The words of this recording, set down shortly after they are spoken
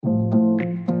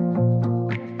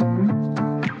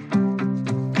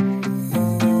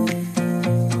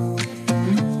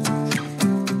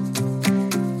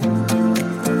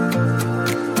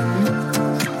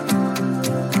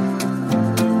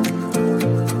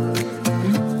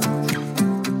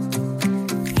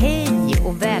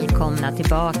välkomna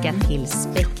tillbaka till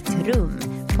Spektrum,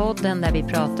 podden där vi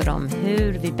pratar om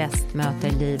hur vi bäst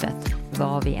möter livet,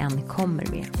 vad vi än kommer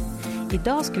med.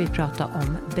 Idag ska vi prata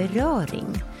om beröring.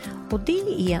 Och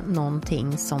det är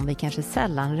någonting som vi kanske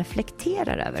sällan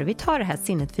reflekterar över. Vi tar det här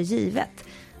sinnet för givet.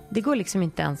 Det går liksom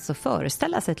inte ens att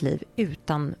föreställa sig ett liv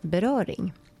utan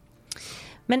beröring.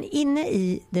 Men inne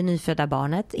i det nyfödda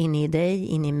barnet, inne i dig,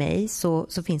 inne i mig, så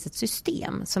finns ett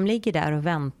system som ligger där och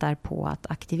väntar på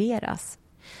att aktiveras.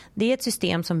 Det är ett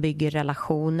system som bygger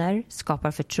relationer,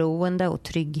 skapar förtroende och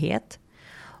trygghet.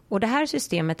 Och det här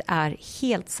systemet är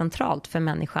helt centralt för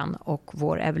människan och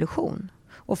vår evolution.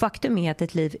 Och faktum är att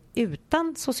ett liv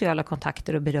utan sociala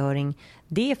kontakter och beröring,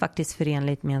 det är faktiskt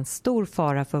förenligt med en stor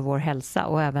fara för vår hälsa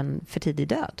och även för tidig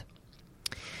död.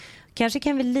 Kanske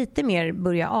kan vi lite mer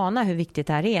börja ana hur viktigt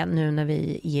det här är nu när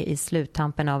vi är i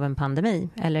sluttampen av en pandemi,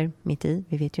 eller mitt i,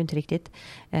 vi vet ju inte riktigt,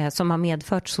 som har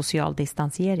medfört social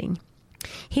distansering.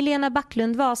 Helena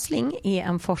Backlund Wasling är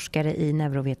en forskare i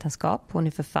neurovetenskap. Hon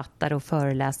är författare och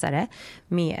föreläsare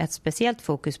med ett speciellt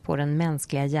fokus på den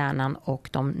mänskliga hjärnan och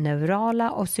de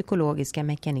neurala och psykologiska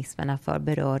mekanismerna för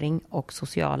beröring och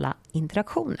sociala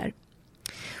interaktioner.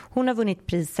 Hon har vunnit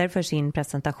priser för sin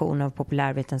presentation av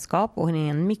populärvetenskap och hon är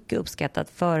en mycket uppskattad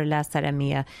föreläsare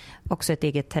med också ett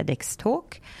eget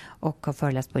TEDx-talk och har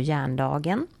föreläst på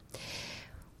Hjärndagen.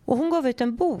 Och hon gav ut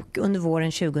en bok under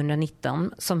våren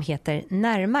 2019 som heter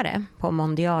Närmare på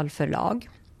Mondial förlag.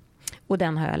 Och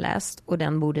den har jag läst och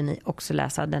den borde ni också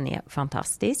läsa, den är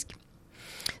fantastisk.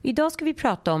 Idag ska vi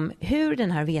prata om hur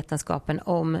den här vetenskapen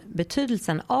om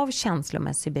betydelsen av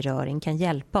känslomässig beröring kan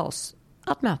hjälpa oss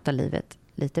att möta livet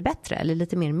lite bättre eller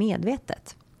lite mer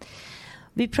medvetet.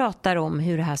 Vi pratar om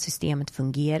hur det här systemet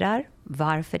fungerar,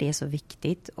 varför det är så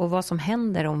viktigt och vad som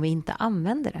händer om vi inte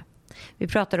använder det. Vi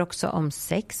pratar också om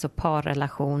sex och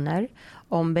parrelationer,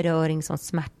 om beröring som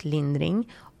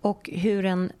smärtlindring och hur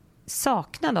en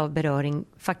saknad av beröring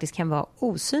faktiskt kan vara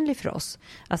osynlig för oss.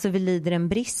 Alltså vi lider en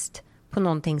brist på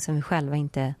någonting som vi själva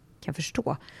inte kan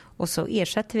förstå. Och så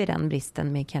ersätter vi den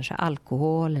bristen med kanske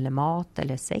alkohol eller mat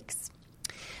eller sex.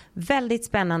 Väldigt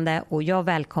spännande och jag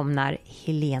välkomnar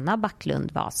Helena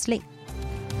Backlund Wasling.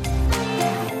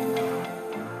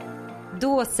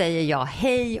 Då säger jag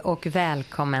hej och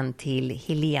välkommen till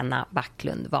Helena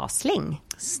Backlund Wasling.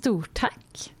 Stort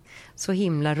tack. Så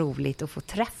himla roligt att få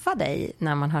träffa dig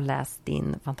när man har läst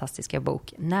din fantastiska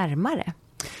bok Närmare.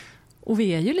 Och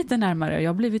vi är ju lite närmare. Jag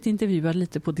har blivit intervjuad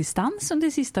lite på distans under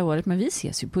det sista året, men vi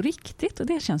ses ju på riktigt och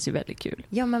det känns ju väldigt kul.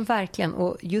 Ja men verkligen,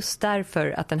 och just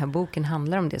därför att den här boken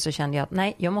handlar om det så kände jag att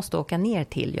nej, jag måste åka ner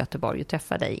till Göteborg och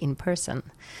träffa dig in person.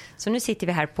 Så nu sitter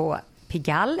vi här på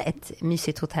Pigalle, ett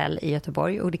mysigt hotell i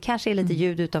Göteborg och det kanske är lite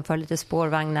ljud utanför, lite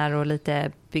spårvagnar och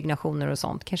lite byggnationer och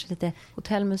sånt, kanske lite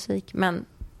hotellmusik, men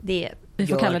det vi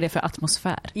får kalla det för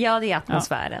atmosfär. Ja, det är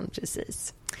atmosfären,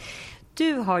 precis.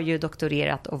 Du har ju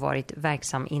doktorerat och varit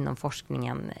verksam inom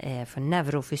forskningen för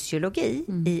neurofysiologi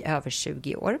i över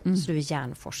 20 år. Så du är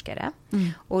hjärnforskare.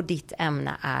 Och ditt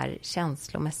ämne är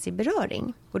känslomässig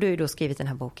beröring. Och du har ju då skrivit den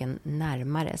här boken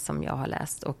Närmare som jag har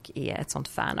läst och är ett sånt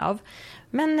fan av.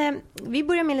 Men vi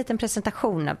börjar med en liten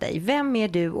presentation av dig. Vem är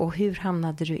du och hur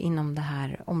hamnade du inom det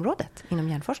här området, inom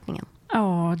hjärnforskningen?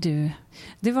 Ja du,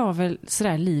 det var väl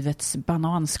sådär livets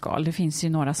bananskal. Det finns ju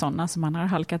några sådana som man har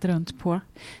halkat runt på.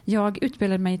 Jag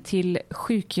utbildade mig till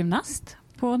sjukgymnast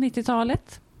på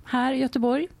 90-talet här i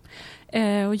Göteborg.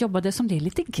 Och jobbade som det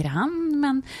lite grann,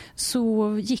 men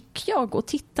så gick jag och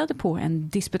tittade på en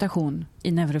disputation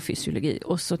i neurofysiologi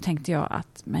och så tänkte jag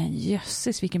att men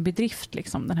jösses vilken bedrift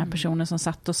liksom, den här personen som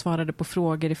satt och svarade på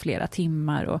frågor i flera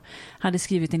timmar och hade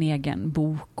skrivit en egen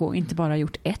bok och inte bara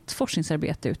gjort ett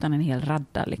forskningsarbete utan en hel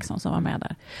radda liksom, som var med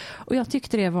där. Och jag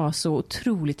tyckte det var så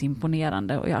otroligt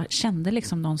imponerande och jag kände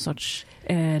liksom någon sorts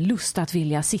lust att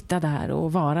vilja sitta där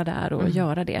och vara där och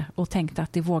göra det och tänkte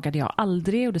att det vågade jag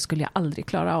aldrig och det skulle jag aldrig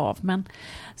klara av, men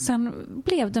sen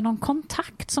blev det någon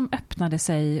kontakt som öppnade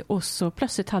sig och så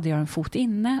plötsligt hade jag en fot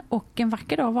inne och en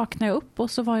vacker dag vaknade jag upp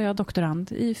och så var jag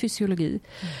doktorand i fysiologi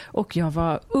och jag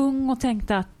var ung och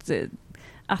tänkte att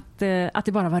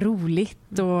det bara var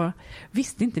roligt och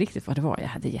visste inte riktigt vad det var jag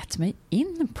hade gett mig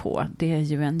in på. Det är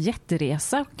ju en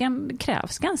jätteresa och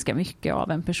krävs ganska mycket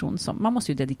av en person som man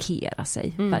måste ju dedikera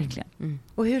sig, verkligen.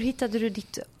 Och hur hittade du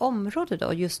ditt område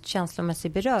då, just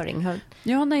känslomässig beröring?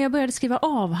 Ja, när jag började skriva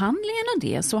avhandlingen om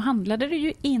det så handlade det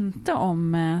ju inte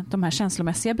om de här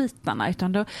känslomässiga bitarna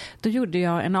utan då gjorde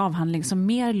jag en avhandling som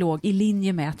mer låg i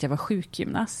linje med att jag var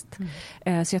sjukgymnast.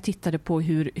 Så jag tittade på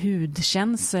hur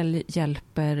hudkänsel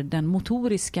hjälper den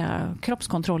motoriska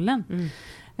kroppskontrollen.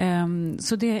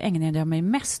 Så det ägnade jag mig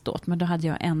mest åt. Men då hade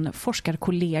jag en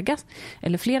forskarkollega,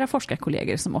 eller flera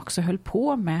forskarkollegor som också höll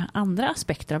på med andra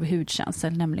aspekter av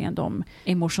hudkänsel, nämligen de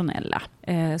emotionella.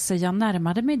 Så jag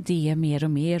närmade mig det mer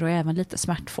och mer och även lite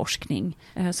smärtforskning.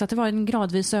 Så att det var en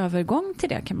gradvis övergång till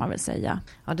det, kan man väl säga.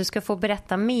 Ja, du ska få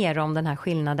berätta mer om den här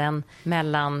skillnaden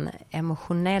mellan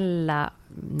emotionella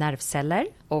nervceller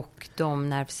och de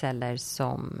nervceller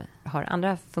som har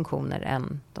andra funktioner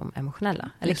än de emotionella.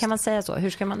 Eller kan man säga så? Hur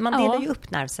ska man delar ju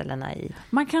upp nervcellerna i...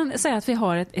 Man kan säga att vi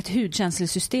har ett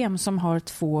hudkänslesystem som har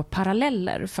 2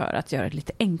 paralleller för att göra det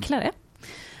lite enklare.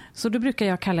 Så då brukar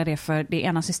jag kalla det för det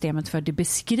ena systemet för det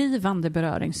beskrivande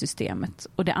beröringssystemet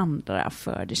och det andra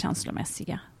för det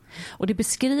känslomässiga. Och det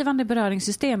beskrivande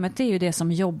beröringssystemet, det är ju det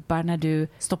som jobbar när du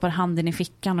stoppar handen i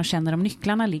fickan och känner om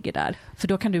nycklarna ligger där. För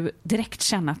då kan du direkt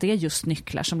känna att det är just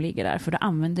nycklar som ligger där. För då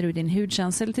använder du din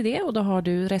hudkänsel till det och då har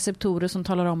du receptorer som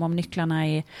talar om nycklarna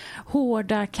är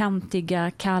hårda,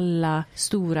 kantiga, kalla,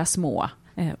 stora, små.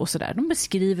 Och så där. De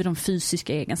beskriver de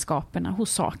fysiska egenskaperna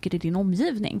hos saker i din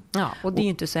omgivning. Ja, och det är ju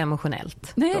inte så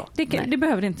emotionellt. Nej, det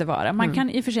behöver det inte vara. Man kan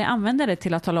i och för sig använda det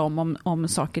till att tala om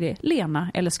saker är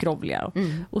lena eller skrovliga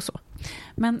och så.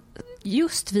 Men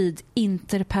just vid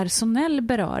interpersonell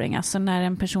beröring, alltså när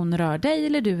en person rör dig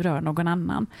eller du rör någon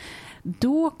annan,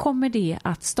 då kommer det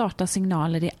att starta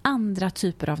signaler i andra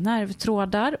typer av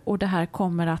nervtrådar och det här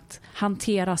kommer att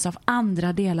hanteras av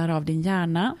andra delar av din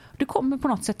hjärna. Det kommer på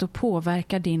något sätt att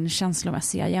påverka din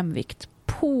känslomässiga jämvikt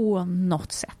på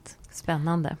något sätt.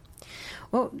 Spännande.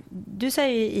 Och du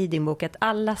säger i din bok att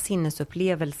alla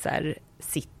sinnesupplevelser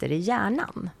sitter i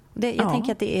hjärnan. Jag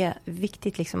tänker att det är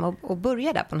viktigt liksom att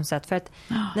börja där på något sätt. För att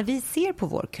när vi ser på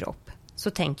vår kropp så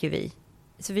tänker vi,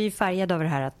 så vi är färgade av det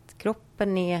här att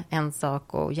kroppen är en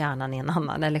sak och hjärnan är en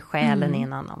annan. Eller själen är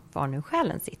en annan, var nu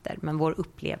själen sitter. Men vår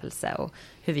upplevelse och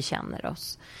hur vi känner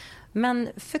oss. Men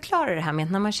förklara det här med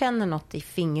att när man känner något i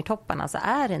fingertopparna så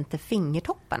är det inte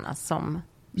fingertopparna som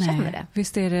känner det.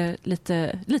 Visst är det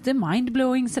lite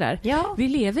mindblowing sådär. Ja. Vi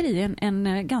lever i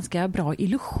en ganska bra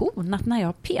illusion att när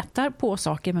jag petar på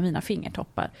saker med mina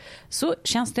fingertoppar så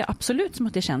känns det absolut som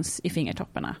att det känns i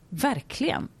fingertopparna.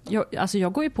 Verkligen.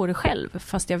 Jag går ju på det själv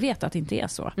fast jag vet att det inte är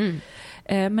så.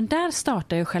 Men där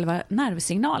startar ju själva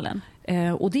nervsignalen.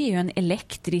 Och det är ju en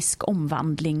elektrisk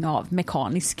omvandling av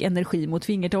mekanisk energi mot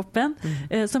fingertoppen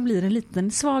som blir en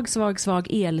liten svag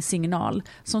elsignal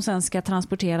som sen ska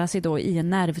transporteras i en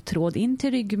nervtråd in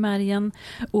till ryggmärgen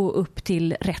och upp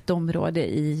till rätt område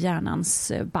i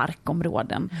hjärnans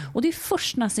barkområden. Och det är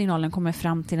först när signalen kommer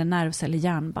fram till en nervcell i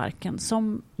hjärnbarken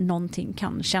som någonting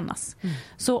kan kännas.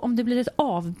 Så om det blir ett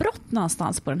avbrott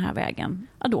någonstans på den här vägen,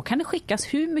 då kan det skickas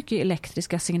hur mycket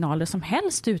elektriska signaler som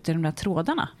helst ut i de där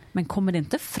trådarna. Men kommer det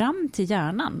inte fram till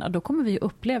hjärnan, då kommer vi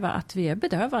uppleva att vi är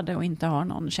bedövade och inte har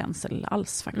någon känsel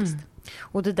alls faktiskt.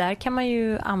 Och det där kan man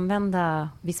ju använda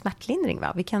vid smärtlindring,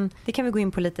 va? Det kan vi gå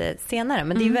in på lite senare.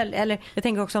 Men det är väl, eller jag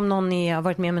tänker också om någon har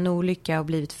varit med om en olycka och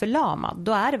blivit förlamad,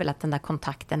 då är det väl att den där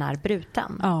kontakten är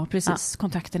bruten? Ja, precis. Ja.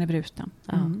 Kontakten är bruten.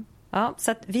 Ja,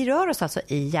 så att vi rör oss alltså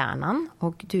i hjärnan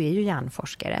och du är ju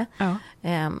hjärnforskare. Ja.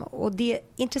 Och det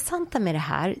intressanta med det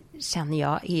här känner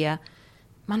jag är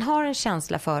man har en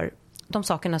känsla för de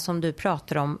sakerna som du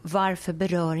pratar om, varför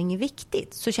beröring är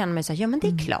viktigt, så känner man sig, ja men det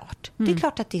är klart. Det är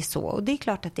klart att det är så och det är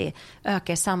klart att det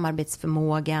ökar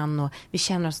samarbetsförmågan och vi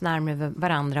känner oss närmare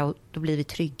varandra och då blir vi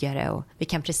tryggare och vi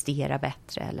kan prestera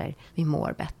bättre eller vi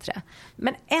mår bättre.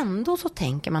 Men ändå så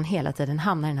tänker man hela tiden,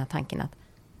 hamnar i den här tanken att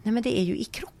nej men det är ju i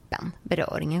kroppen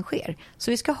beröringen sker.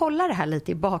 Så vi ska hålla det här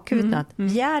lite i bakhuvudet att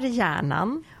vi är i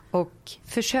hjärnan och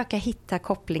försöka hitta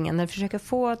kopplingen, eller försöka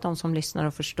få de som lyssnar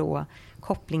att förstå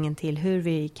kopplingen till hur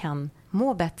vi kan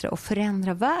må bättre och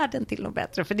förändra världen till något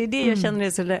bättre. För det är det jag känner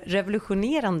är så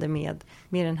revolutionerande med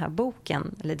den här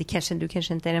boken. Eller du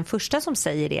kanske inte är den första som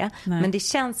säger det. Nej. Men det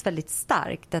känns väldigt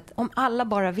starkt att om alla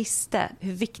bara visste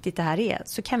hur viktigt det här är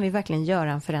så kan vi verkligen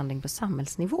göra en förändring på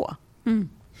samhällsnivå.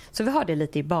 Så vi har det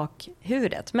lite i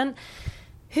bakhuvudet. Men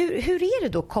hur är det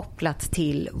då kopplat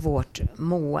till vårt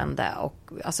mående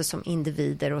och alltså som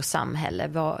individer och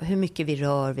samhälle? Hur mycket vi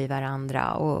rör vid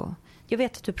varandra? Och jag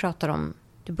vet att du pratar om,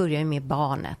 du börjar ju med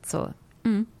barnet, så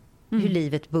hur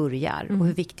livet börjar och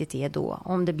hur viktigt det är då.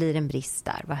 Om det blir en brist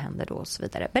där, vad händer då och så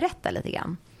vidare. Berätta lite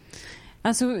grann.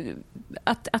 Alltså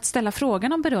att ställa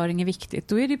frågan om beröring är viktigt.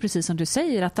 Då är det ju precis som du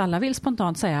säger att alla vill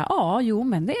spontant säga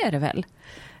men det är det väl.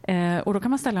 Och då kan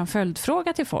man ställa en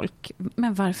följdfråga till folk.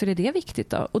 Men varför är det viktigt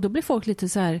då? Och då blir folk lite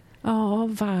så här,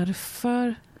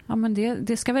 varför? Ja men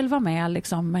det ska väl vara med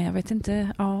liksom, men jag vet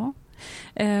inte,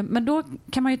 Men då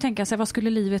kan man ju tänka sig, vad skulle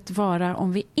livet vara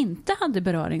om vi inte hade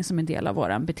beröring som en del av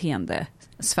våran beteende?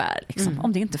 sfär liksom,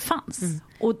 om det inte fanns.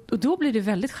 Och då blir det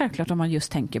väldigt självklart om man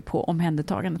just tänker på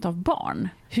omhändertagandet av barn.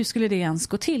 Hur skulle det ens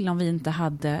gå till om vi inte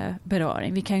hade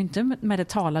beröring? Vi kan ju inte med det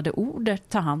talade ordet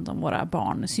ta hand om våra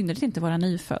barn, i synnerhet inte våra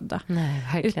nyfödda. Nej,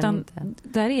 verkligen utan inte.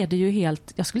 Där är det ju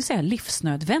helt, jag skulle säga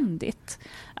livsnödvändigt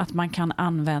att man kan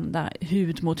använda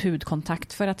hud mot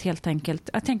hudkontakt för att helt enkelt,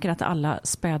 jag tänker att alla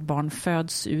spädbarn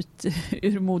föds ut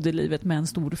ur moderlivet med en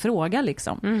stor fråga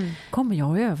liksom. Kommer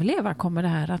jag att överleva? Kommer det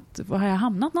här var har jag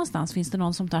hamnat någonstans? Finns det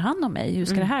någon som tar hand om mig? Hur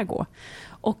ska det här gå?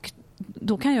 Och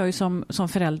då kan jag ju som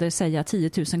förälder säga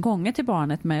 10 000 gånger till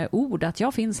barnet med ord att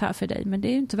jag finns här för dig, men det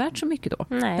är ju inte värt så mycket då.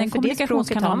 Nej, den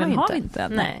kommunikationskanalen har vi inte.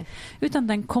 Nej. Utan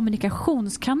den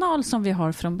kommunikationskanal som vi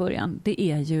har från början, det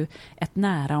är ju ett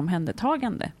nära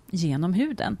omhändertagande genom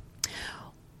huden.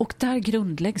 Och där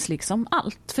grundläggs liksom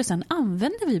allt. För sen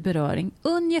använder vi beröring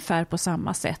ungefär på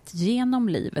samma sätt genom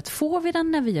livet. Får vi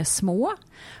den när vi är små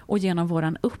och genom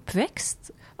våran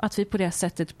uppväxt, att vi på det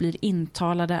sättet blir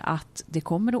intalade att det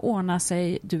kommer att ordna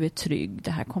sig, du är trygg,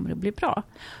 det här kommer att bli bra.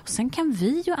 Och sen kan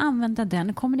vi ju använda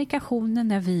den kommunikationen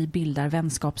när vi bildar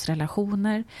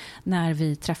vänskapsrelationer, när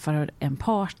vi träffar en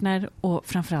partner och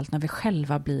framförallt när vi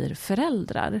själva blir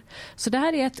föräldrar. Så det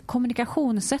här är ett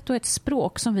kommunikationssätt och ett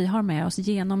språk som vi har med oss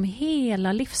genom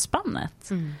hela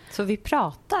livsspannet. Så vi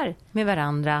pratar med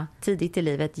varandra tidigt i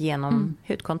livet genom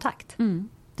hudkontakt.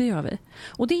 Det gör vi.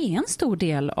 Och det är en stor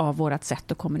del av vårt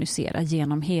sätt att kommunicera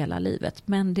genom hela livet.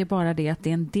 Men det är bara det att det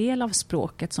är en del av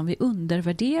språket som vi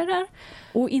undervärderar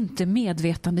och inte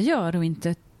medvetandegör och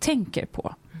inte tänker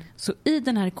på. Så i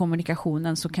den här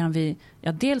kommunikationen så kan vi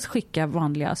dels skicka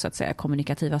vanliga så att säga,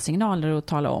 kommunikativa signaler och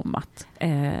tala om att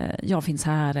jag finns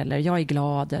här, eller jag är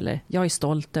glad, eller jag är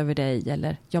stolt över dig,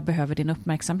 eller jag behöver din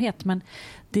uppmärksamhet. Men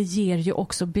det ger ju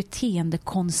också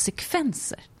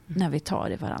beteendekonsekvenser när vi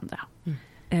tar i varandra.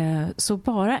 Så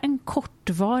bara en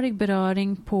kortvarig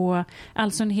beröring på,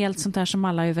 alltså en helt sånt där som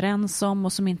alla är överens om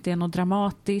och som inte är något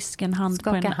dramatisk, en hand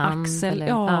skaka på en hand, axel. Eller,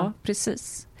 ja,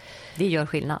 precis. Det gör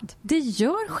skillnad. Det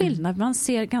gör skillnad. Man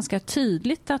ser ganska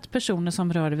tydligt att personer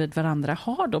som rör vid varandra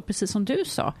har då, precis som du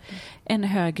sa, en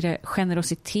högre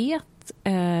generositet,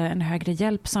 en högre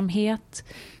hjälpsamhet.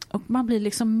 Och man blir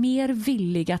liksom mer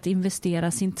villig att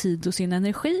investera sin tid och sin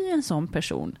energi i en sån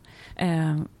person.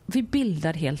 Vi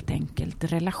bildar helt enkelt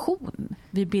relation.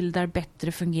 Vi bildar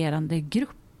bättre fungerande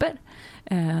grupper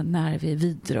när vi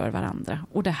vidrör varandra.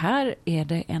 Och det här är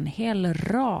det en hel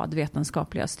rad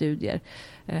vetenskapliga studier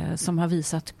som har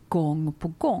visat gång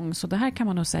på gång. Så det här kan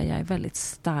man nog säga är väldigt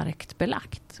starkt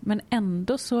belagt. Men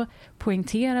ändå så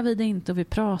poängterar vi det inte och vi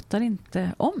pratar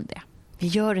inte om det. Vi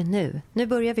gör det nu. Nu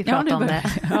börjar vi prata om det.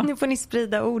 Ja. Nu får ni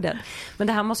sprida ordet. Men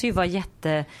det här måste ju vara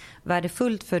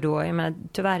jättevärdefullt för då. Jag menar,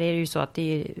 tyvärr är det ju så att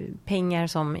det är pengar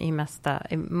som i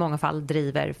många fall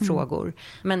driver frågor.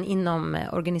 Men inom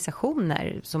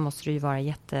organisationer så måste det ju vara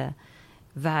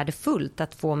jättevärdefullt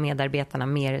att få medarbetarna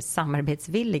mer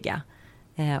samarbetsvilliga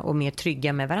och mer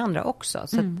trygga med varandra också.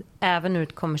 Så att även ur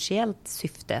ett kommersiellt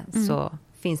syfte så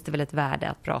finns det väl ett värde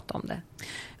att prata om det.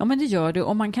 Ja, men det gör det.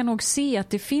 Och man kan nog se att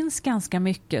det finns ganska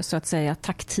mycket så att säga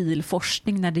taktil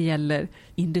forskning när det gäller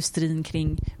industrin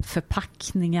kring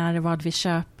förpackningar, vad vi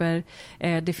köper.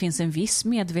 Det finns en viss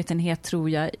medvetenhet tror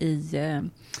jag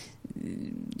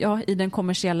i den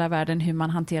kommersiella världen hur man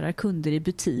hanterar kunder i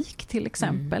butik till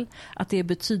exempel. Att det är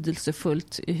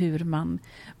betydelsefullt hur man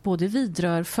både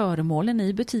vidrör föremålen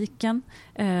i butiken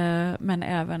men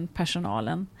även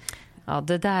personalen. Ja,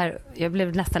 det där, jag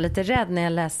blev nästan lite rädd när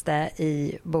jag läste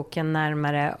i boken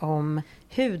närmare om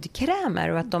hudkrämer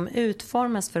och att de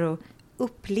utformas för att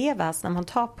upplevas när man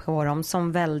tar på dem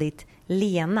som väldigt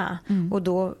lena. Och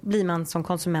då blir man som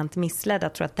konsument missledd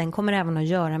att tro att den kommer även att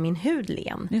göra min hud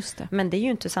len. Just det. Men det är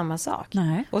ju inte samma sak.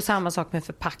 Nej. Och samma sak med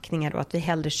förpackningar då, att vi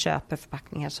hellre köper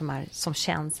förpackningar som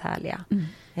känns härliga.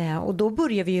 Och då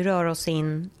börjar vi ju röra oss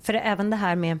in, för även det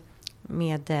här med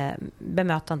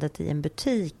bemötandet i en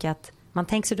butik, att man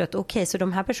tänker sig då att okej, så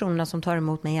de här personerna som tar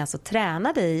emot mig är alltså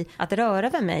tränade i att röra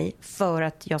vid mig för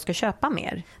att jag ska köpa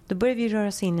mer. Då börjar vi röra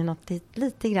oss in i något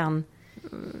lite grann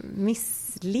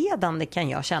missledande kan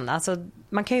jag känna. Alltså,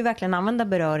 man kan ju verkligen använda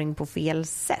beröring på fel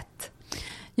sätt.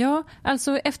 Ja,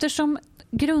 alltså eftersom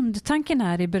grundtanken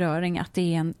är i beröring att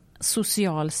det är en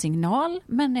social signal.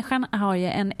 Människan har ju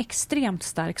en extremt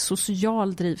stark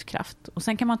social drivkraft. Och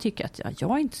sen kan man tycka att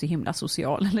jag är inte så himla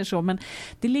social eller så. Men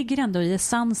det ligger ändå i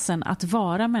essensen att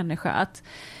vara människa. Att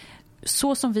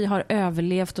så som vi har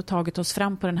överlevt och tagit oss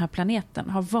fram på den här planeten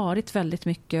har varit väldigt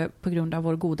mycket på grund av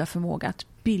vår goda förmåga att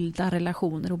bilda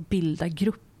relationer och bilda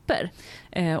grupper. grupper.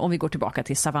 Om vi går tillbaka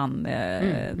till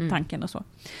savanntanken och så.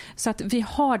 Så att vi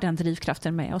har den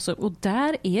drivkraften med oss, och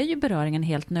där är ju beröringen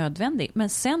helt nödvändig. Men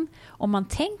sen om man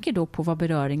tänker då på vad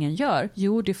beröringen gör,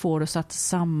 jo, det får oss att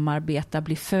samarbeta,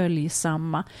 bli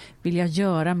följsamma, vilja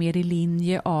göra mer i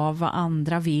linje av vad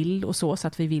andra vill och så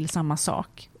att vi vill samma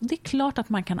sak. Det är klart att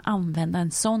man kan använda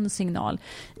en sån signal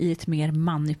i ett mer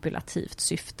manipulativt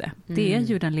syfte. Det är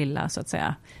ju den lilla, så att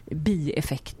säga,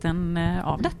 bieffekten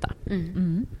av detta.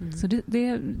 Så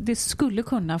det skulle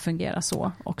kunna fungera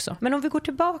så också. Men om vi går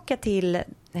tillbaka till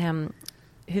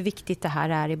hur viktigt det här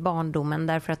är i barndomen,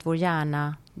 därför att vår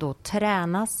hjärna då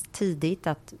tränas tidigt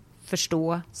att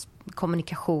förstå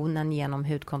kommunikationen genom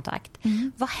hudkontakt.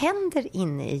 Vad händer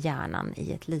inne i hjärnan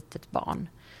i ett litet barn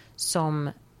som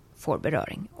får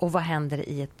beröring? Och vad händer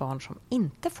i ett barn som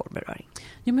inte får beröring?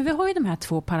 Ja, men vi har ju de här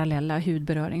 2 parallella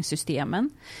hudberöringssystemen.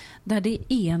 Där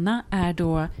det ena är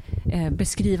då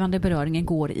beskrivande beröringen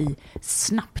går i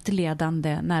snabbt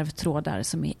ledande nervtrådar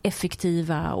som är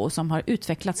effektiva och som har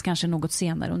utvecklats kanske något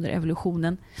senare under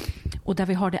evolutionen. Och där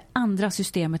vi har det andra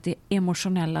systemet, det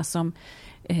emotionella, som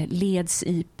leds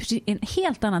i en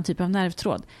helt annan typ av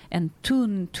nervtråd. En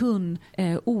tunn,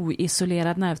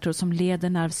 oisolerad nervtråd som leder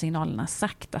nervsignalerna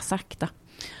sakta.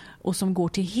 Och som går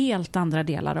till helt andra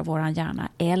delar av våran hjärna.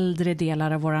 Äldre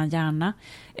delar av våran hjärna.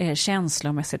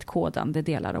 Känslomässigt kodande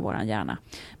delar av våran hjärna.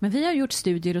 Men vi har gjort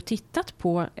studier och tittat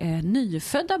på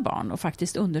nyfödda barn och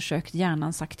faktiskt undersökt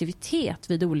hjärnans aktivitet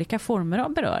vid olika former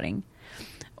av beröring.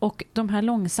 Och de här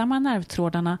långsamma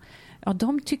nervtrådarna, ja,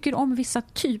 de tycker om vissa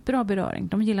typer av beröring.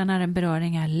 De gillar när en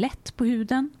beröring är lätt på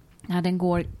huden, när den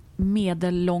går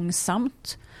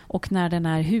medellångsamt och när den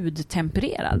är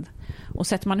hudtempererad. Och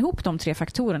sätter man ihop de 3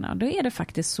 faktorerna, då är det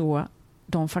faktiskt så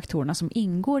de faktorerna som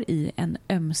ingår i en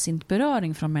ömsint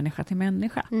beröring från människa till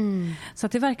människa. Så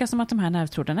att det verkar som att de här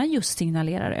nervtrådarna just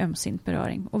signalerar ömsint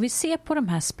beröring. Och vi ser på de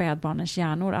här spädbarnens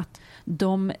hjärnor att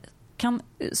de kan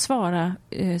svara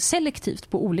selektivt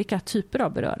på olika typer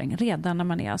av beröring. Redan när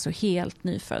man är alltså helt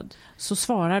nyfödd så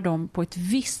svarar de på ett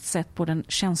visst sätt på den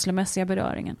känslomässiga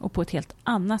beröringen och på ett helt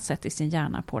annat sätt i sin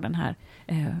hjärna på den här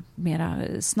mera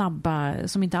snabba,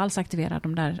 som inte alls aktiverar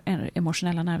de där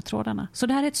emotionella nervtrådarna. Så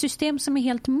det här är ett system som är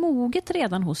helt moget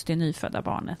redan hos det nyfödda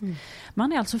barnet.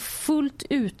 Man är alltså fullt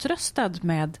utrustad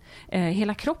med,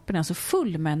 hela kroppen är alltså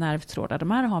full med nervtrådar.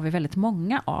 De här har vi väldigt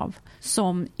många av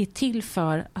som är till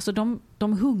för, alltså de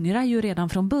hungrar ju redan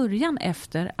från början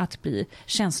efter att bli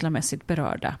känslomässigt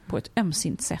berörda på ett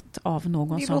ömsint sätt av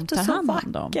någon som tar hand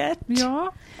om dem.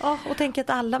 Ja. Och tänk att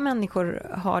alla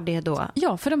människor har det då.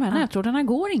 Ja, för de här nervtrådarna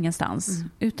går ingenstans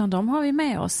utan de har vi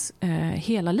med oss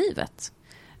hela livet.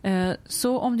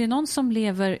 Så om det är någon som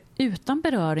lever utan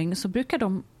beröring så brukar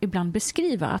de ibland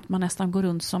beskriva att man nästan går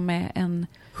runt som med en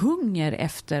hunger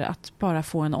efter att bara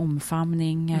få en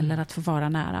omfamning eller att få vara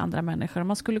nära andra människor.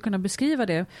 Man skulle kunna beskriva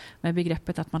det med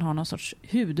begreppet att man har någon sorts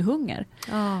hudhunger.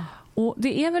 Och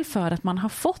det är väl för att man har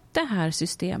fått det här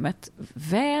systemet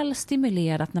väl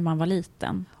stimulerat när man var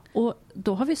liten. Och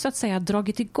då har vi så att säga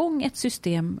dragit igång ett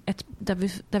system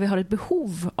där vi har ett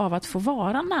behov av att få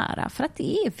vara nära. För att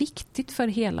det är viktigt för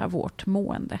hela vårt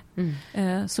mående.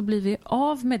 Så blir vi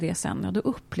av med det sen och då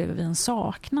upplever vi en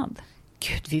saknad.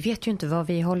 Gud, vi vet ju inte vad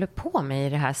vi håller på med i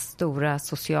det här stora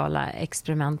sociala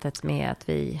experimentet med att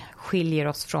vi skiljer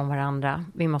oss från varandra.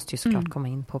 Vi måste ju såklart komma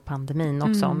in på pandemin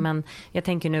också. Men jag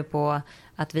tänker nu på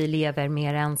att vi lever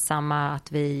mer ensamma,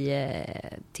 att vi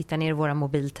tittar ner i våra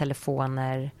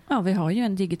mobiltelefoner. Ja, vi har ju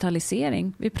en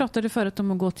digitalisering. Vi pratade förut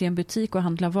om att gå till en butik och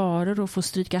handla varor och få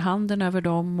stryka handen över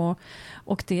dem.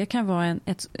 Och det kan vara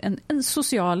en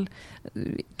social,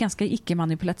 ganska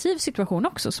icke-manipulativ situation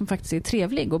också som faktiskt är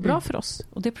trevlig och bra för oss.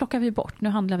 Och det plockar vi bort. Nu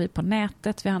handlar vi på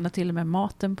nätet, vi handlar till och med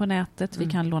maten på nätet, vi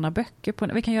kan låna böcker på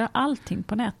nätet, vi kan göra allting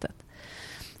på nätet.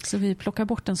 Så vi plockar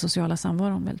bort den sociala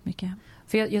samvaron väldigt mycket.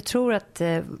 För jag tror att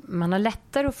man har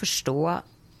lättare att förstå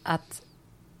att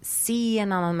se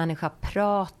en annan människa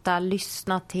prata,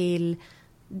 lyssna till.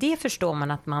 Det förstår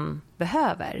man att man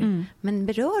behöver. Men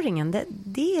beröringen,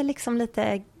 det är liksom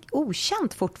lite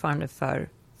okänt fortfarande för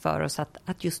oss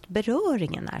att just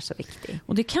beröringen är så viktig.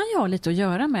 Och det kan ju ha lite att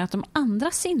göra med att de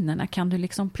andra sinnena kan du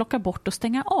liksom plocka bort och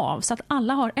stänga av så att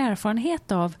alla har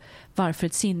erfarenhet av varför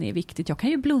ett sinne är viktigt. Jag kan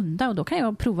ju blunda och då kan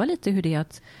jag prova lite hur det är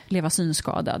att leva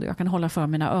synskadad. Jag kan hålla för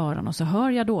mina öron och så hör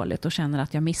jag dåligt och känner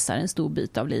att jag missar en stor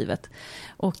bit av livet.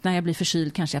 Och när jag blir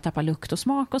förkyld kanske jag tappar lukt och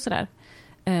smak och sådär.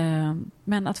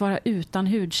 Men att vara utan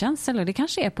hudkänsel, det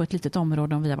kanske är på ett litet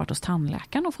område om vi har varit hos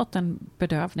tandläkaren och fått en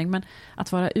bedövning, men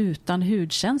att vara utan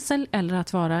hudkänsel eller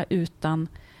att vara utan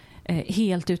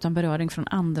helt utan beröring från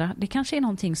andra, det kanske är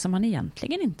någonting som man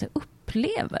egentligen inte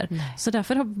upplever. Nej. Så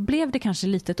därför blev det kanske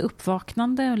lite ett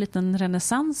uppvaknande och en liten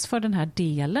renässans för den här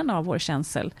delen av vår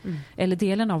känsel, eller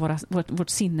delen av vårt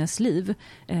sinnesliv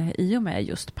i och med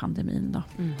just pandemin då.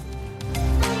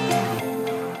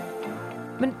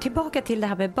 Men tillbaka till det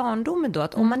här med barndomen då,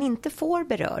 att om man inte får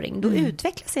beröring, då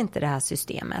utvecklas inte det här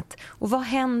systemet. Och vad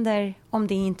händer om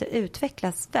det inte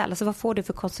utvecklas väl? Alltså vad får det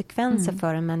för konsekvenser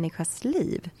för en människas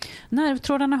liv?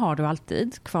 Nervtrådarna har du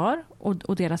alltid kvar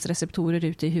och deras receptorer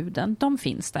ute i huden, de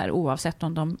finns där oavsett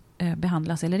om de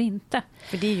behandlas eller inte.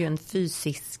 För det är ju en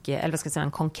fysisk, eller vad ska jag säga,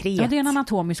 en konkret... Ja, det är en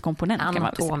anatomisk komponent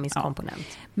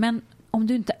komponent. Men om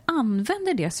du inte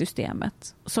använder det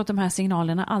systemet så att de här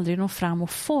signalerna aldrig når fram och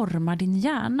formar din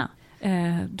hjärna,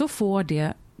 då får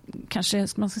det kanske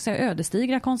man ska säga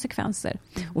ödesdigra konsekvenser.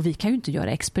 Och vi kan ju inte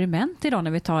göra experiment idag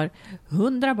när vi tar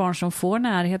 100 barn som får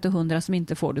närhet och 100 som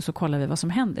inte får det, så kollar vi vad som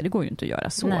händer. Det går ju inte att göra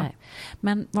så. Nej.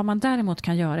 Men vad man däremot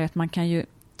kan göra är att man kan ju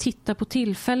titta på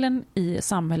tillfällen i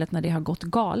samhället när det har gått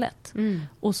galet.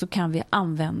 Och så kan vi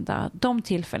använda de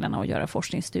tillfällena och göra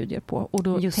forskningsstudier på. Och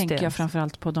då tänker jag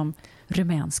framförallt på de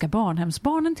rumänska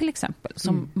barnhemsbarnen till exempel,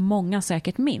 som många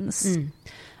säkert minns.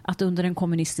 Att under den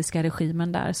kommunistiska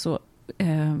regimen där så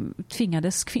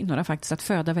tvingades kvinnorna faktiskt att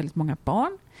föda väldigt många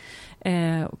barn.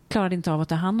 Klarade inte av att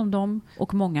ta hand om dem,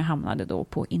 och många hamnade då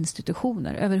på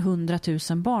institutioner. Över 100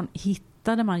 000 barn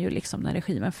hittade man ju liksom när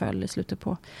regimen föll i slutet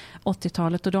på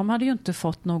 80-talet, och de hade ju inte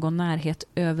fått någon närhet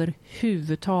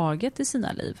överhuvudtaget i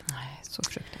sina liv. Nej, så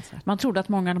fruktansvärt. Man trodde att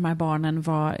många av de här barnen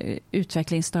var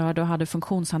utvecklingsstörda och hade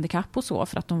funktionshandikapp och så,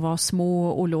 för att de var små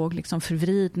och låg liksom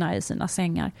förvridna i sina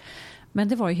sängar. Men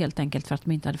det var ju helt enkelt för att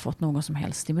de inte hade fått någon som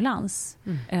helst stimulans.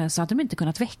 Så hade de inte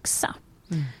kunnat växa.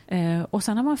 Och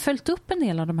sen har man följt upp en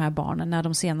del av de här barnen när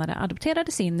de senare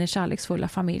adopterades in i kärleksfulla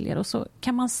familjer, och så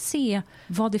kan man se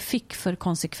vad det fick för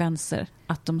konsekvenser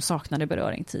att de saknade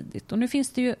beröring tidigt. Och nu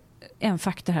finns det ju en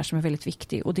faktor här som är väldigt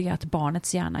viktig, och det är att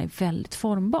barnets hjärna är väldigt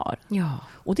formbar. Ja.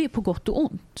 Och det är på gott och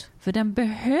ont. För den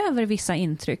behöver vissa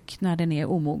intryck när den är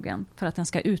omogen för att den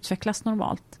ska utvecklas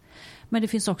normalt. Men det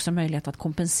finns också möjlighet att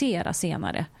kompensera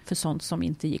senare för sånt som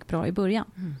inte gick bra i början.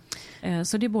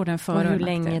 Så det är både en för- och hur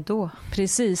länge då?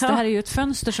 Precis, det här är ju ett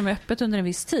fönster som är öppet under en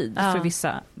viss tid för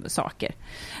vissa saker.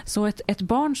 Så ett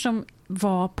barn som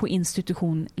var på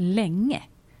institution länge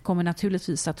kommer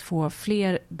naturligtvis att få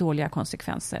fler dåliga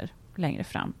konsekvenser längre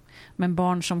fram. Men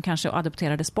barn som kanske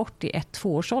adopterades bort i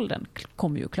 1-2-årsåldern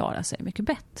kommer ju klara sig mycket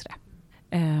bättre.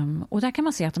 Och där kan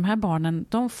man se att de här barnen,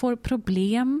 de får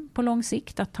problem på lång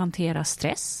sikt att hantera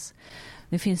stress.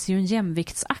 Det finns ju en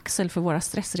jämviktsaxel för våra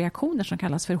stressreaktioner som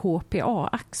kallas för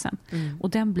HPA-axeln. Och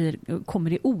den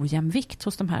kommer i ojämvikt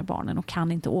hos de här barnen och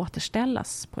kan inte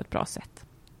återställas på ett bra sätt.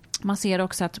 Man ser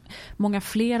också att många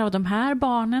fler av de här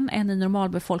barnen än i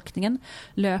normalbefolkningen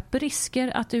löper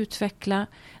risker att utveckla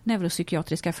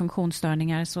neuropsykiatriska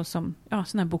funktionsstörningar, såsom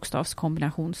såna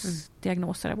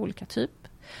bokstavskombinationsdiagnoser av olika typ.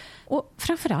 Och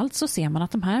framförallt så ser man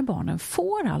att de här barnen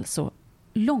får alltså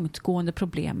långtgående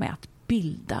problem med att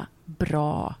bilda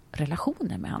bra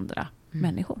relationer med andra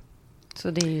människor.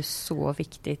 Så det är ju så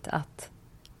viktigt att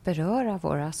beröra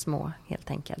våra små,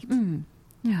 helt enkelt.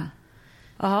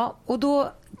 Ja, och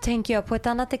då tänker jag på ett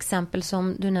annat exempel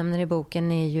som du nämner i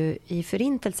boken, är ju i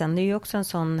Förintelsen. Det är ju också en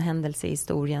sån händelse i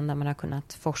historien där man har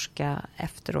kunnat forska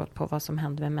efteråt på vad som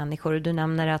händer med människor. Och du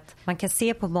nämner att man kan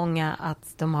se på många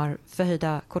att de har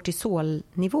förhöjda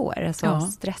kortisolnivåer, alltså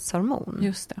stresshormon.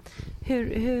 Just det.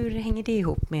 Hur hänger det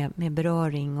ihop med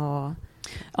beröring och...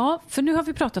 Ja, för nu har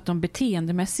vi pratat om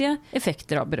beteendemässiga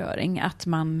effekter av beröring. Att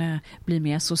man blir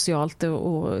mer socialt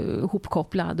och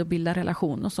hopkopplad och bildar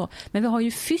relation och så. Men vi har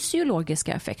ju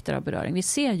fysiologiska effekter av beröring. Vi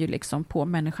ser ju liksom på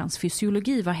människans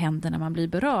fysiologi vad händer när man blir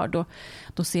berörd. Och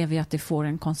då ser vi att det får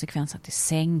en konsekvens att det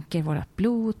sänker vårt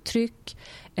blodtryck.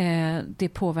 Det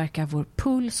påverkar vår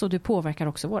puls och det påverkar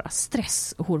också våra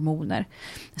stresshormoner.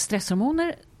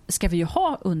 Stresshormoner ska vi ju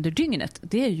ha under dygnet.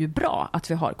 Det är ju bra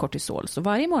att vi har kortisol. Så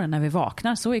varje morgon när vi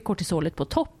vaknar så är kortisolet på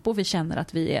topp och vi känner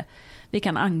att vi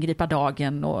kan angripa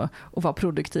dagen och vara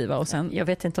produktiva. Och sen... Jag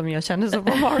vet inte om jag känner så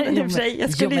på morgonen i och för sig.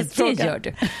 Men det gör du.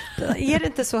 Är det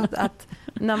inte så att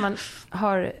när man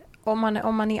har...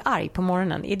 Om man är arg på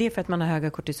morgonen, är det för att man har höga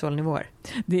kortisolnivåer?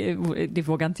 Det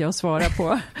vågar inte jag svara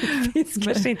på. Det finns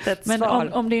kanske inte ett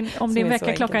svar. Men om din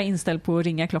väckarklocka är inställd på att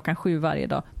ringa 7 varje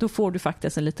dag, då får du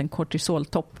faktiskt en liten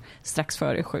kortisoltopp strax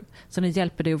före 7. Så det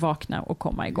hjälper dig att vakna och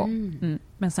komma igång.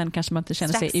 Men sen kanske man inte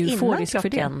känner sig strax euforisk för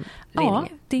det. Ja,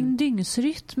 din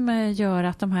dygnsrytm gör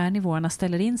att de här nivåerna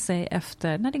ställer in sig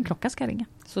efter när din klocka ska ringa.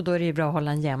 Så då är det ju bra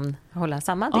att hålla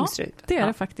samma dygnsrytm. Ja, det är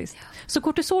det faktiskt. Så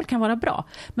kortisol kan vara bra.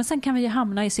 Men sen kan vi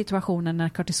hamna i situationen när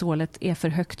kortisolet är för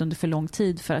högt under för lång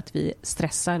tid för att vi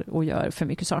stressar och gör för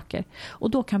mycket saker. Och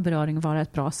då kan beröring vara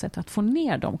ett bra sätt att få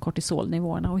ner de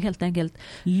kortisolnivåerna och helt enkelt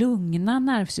lugna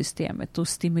nervsystemet och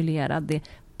stimulera det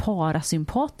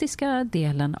parasympatiska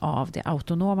delen av det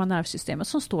autonoma nervsystemet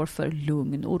som står för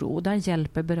lugn och ro. Där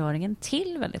hjälper beröringen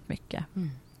till väldigt mycket.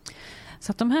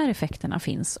 Så att de här effekterna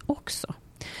finns också.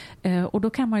 Och då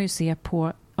kan man ju se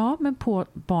på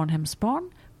barnhemsbarn,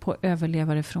 på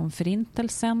överlevare från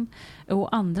förintelsen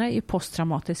och andra i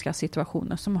posttraumatiska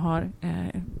situationer som har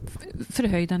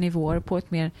förhöjda nivåer på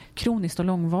ett mer kroniskt och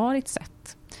långvarigt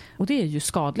sätt. Och det är ju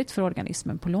skadligt för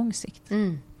organismen på lång sikt.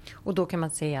 Och då kan man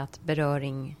se att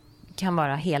beröring kan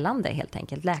vara helande, helt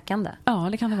enkelt, läkande. Ja,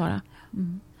 det kan det vara.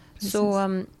 Så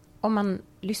om man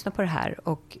lyssnar på det här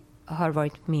och har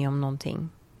varit med om någonting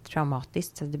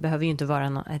traumatiskt, så det behöver ju inte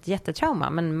vara ett jättetrauma,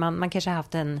 men man kanske har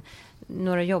haft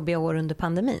några jobbiga år under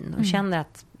pandemin och känner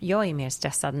att jag är mer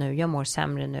stressad nu, jag mår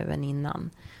sämre nu än innan.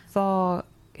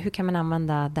 Hur kan man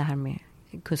använda det här med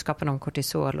kunskapen om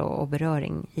kortisol och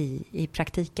beröring i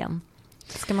praktiken?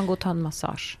 Ska man gå och ta en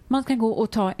massage? Man kan gå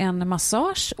och ta en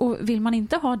massage, och vill man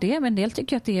inte ha det, men en del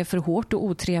tycker att det är för hårt och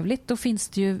otrevligt, då finns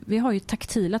det ju, vi har ju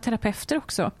taktila terapeuter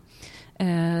också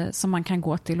som man kan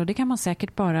gå till, och det kan man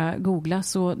säkert bara googla.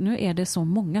 Så nu är det så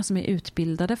många som är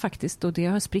utbildade faktiskt, och det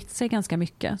har spritt sig ganska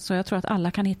mycket, så jag tror att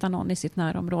alla kan hitta någon i sitt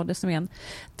närområde som är en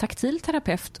taktil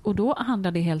terapeut, och då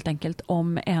handlar det helt enkelt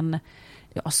om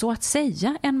så att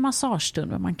säga en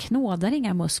massagestund. Man knådar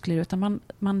inga muskler, utan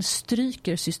man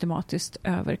stryker systematiskt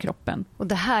över kroppen. Och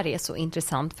det här är så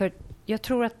intressant, för jag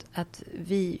tror att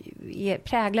vi är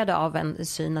präglade av en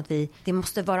syn att det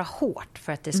måste vara hårt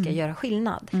för att det ska göra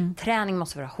skillnad. Träning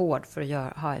måste vara hård för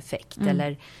att ha effekt.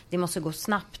 Eller det måste gå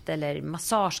snabbt. Eller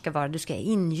massage ska vara, du ska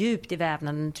in djupt i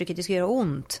vävnaden, trycket, det ska göra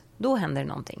ont. Då händer det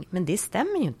någonting. Men det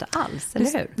stämmer ju inte alls,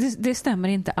 eller hur? Det stämmer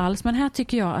inte alls. Men här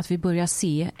tycker jag att vi börjar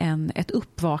se ett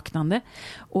uppvaknande.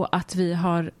 Och att vi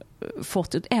har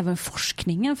fått, även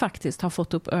forskningen faktiskt har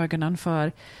fått upp ögonen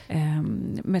för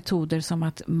metoder som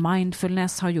att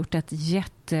mindfulness har gjort ett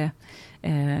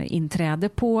jätteinträde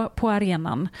på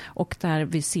arenan, och där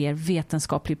vi ser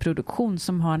vetenskaplig produktion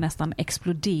som har nästan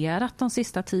exploderat de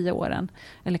sista 10 åren,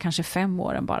 eller kanske 5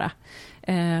 åren bara.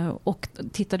 Och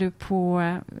tittar du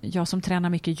på, jag som tränar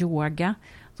mycket yoga,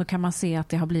 så kan man se att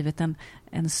det har blivit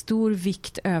en stor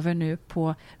vikt över nu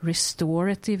på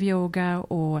restorative yoga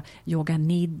och yoga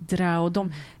nidra och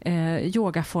de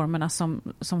yogaformerna som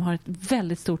har ett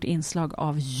väldigt stort inslag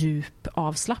av djup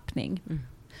avslappning.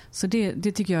 Så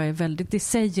det tycker jag är väldigt, det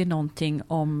säger någonting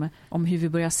om hur vi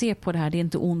börjar se på det här. Det är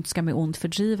inte ont ska med ont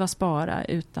fördrivas bara,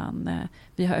 utan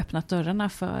vi har öppnat dörrarna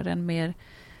för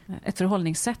ett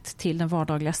förhållningssätt till den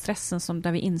vardagliga stressen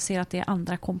där vi inser att det är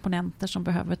andra komponenter som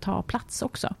behöver ta plats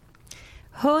också.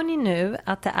 Hör ni nu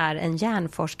att det är en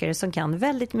hjärnforskare som kan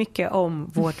väldigt mycket om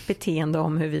vårt beteende,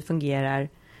 om hur vi fungerar,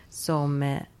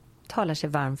 som talar sig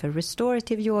varm för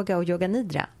restorative yoga och yoga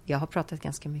nidra. Jag har pratat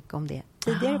ganska mycket om det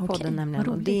tidigare i podden nämligen,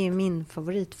 och det är min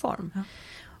favoritform. Ja.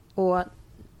 Och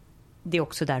det är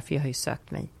också därför jag har ju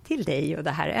sökt mig till dig och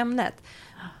det här ämnet.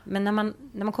 Men när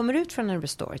man kommer ut från en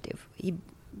restorative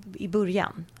i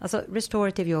början, alltså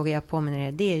restorative yoga, jag påminner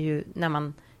er, det är ju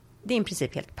det är i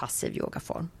princip helt passiv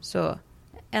yogaform. Så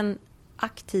en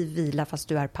aktiv vila fast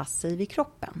du är passiv i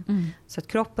kroppen. Så att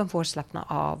kroppen får slappna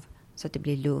av så att det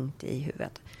blir lugnt i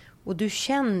huvudet. Och du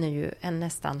känner ju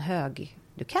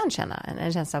du kan känna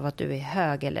en känsla av att du är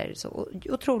hög eller så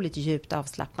otroligt djupt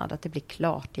avslappnad, att det blir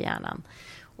klart i hjärnan.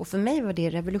 Och för mig var det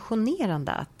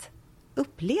revolutionerande att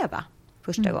uppleva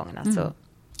första gången. Alltså,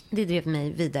 det drev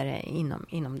mig vidare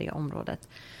inom det området.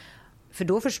 För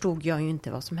då förstod jag ju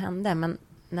inte vad som hände. Men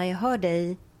när jag hör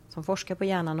dig som forskar på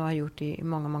hjärnan och har gjort det i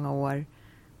många, många år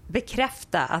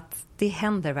bekräfta att det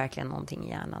händer verkligen någonting i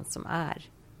hjärnan som är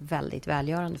väldigt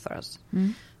välgörande för oss.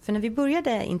 För när vi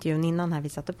började intervjun innan här vi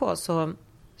satte på,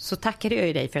 så tackade jag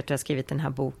ju dig för att du har skrivit den här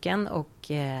boken,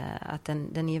 och att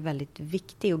den är väldigt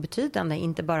viktig och betydande,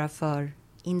 inte bara för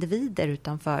individer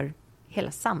utan för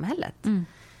hela samhället.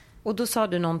 Och då sa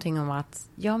du någonting om att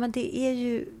men det är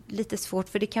ju lite svårt,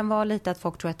 för det kan vara lite att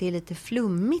folk tror att det är lite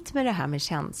flummigt med det här med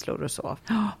känslor och så.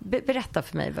 Berätta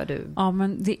för mig vad du... Ja,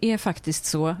 men det är faktiskt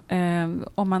så.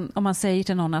 Om man säger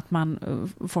till någon att man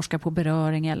forskar på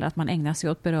beröring eller att man ägnar sig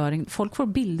åt beröring, folk får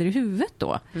bilder i huvudet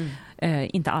då.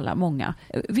 Inte alla, många.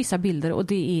 Vissa bilder, och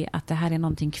det är att det här är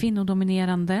någonting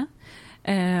kvinnodominerande.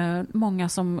 Många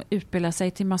som utbildar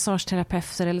sig till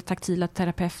massageterapeuter eller taktila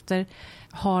terapeuter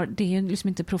det är ju liksom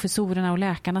inte professorerna och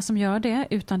läkarna som gör det,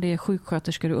 utan det är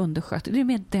sjuksköterskor och undersköterskor. Det är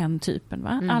mer den typen,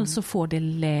 va? Alltså får det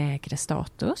lägre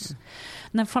status.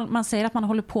 När man säger att man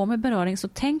håller på med beröring så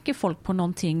tänker folk på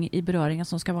någonting i beröringen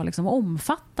som ska vara liksom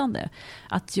omfattande.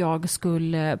 Att jag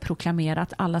skulle proklamera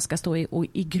att alla ska stå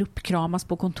i gruppkramas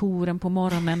på kontoren på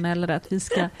morgonen, eller att vi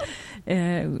ska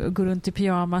gå runt i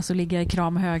pyjamas och ligga i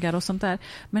kramhögar och sånt där.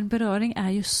 Men beröring är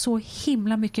ju så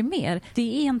himla mycket mer.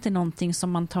 Det är inte någonting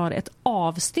som man tar ett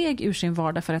avsteg ur sin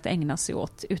vardag för att ägna sig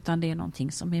åt, utan det är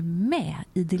någonting som är med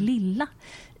i det lilla,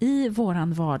 i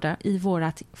våran vardag, i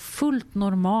vårat fullt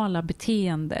normala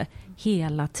beteende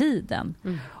hela tiden.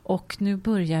 Och nu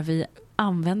börjar vi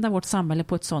använda vårt samhälle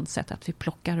på ett sådant sätt att vi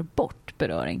plockar bort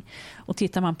beröring. Och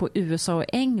tittar man på USA och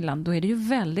England, då är det ju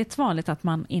väldigt vanligt att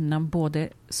man inom både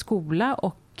skola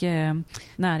och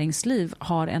näringsliv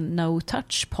har en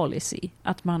no-touch policy.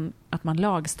 Att man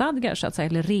lagstadgar så att säga,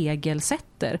 eller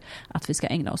regelsätter att vi ska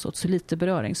ägna oss åt så lite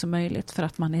beröring som möjligt, för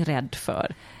att man är rädd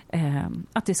för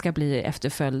att det ska bli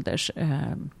efterföljder,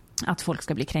 att folk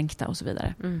ska bli kränkta och så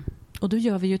vidare. Och då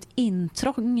gör vi ju ett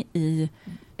intrång i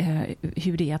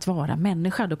hur det är att vara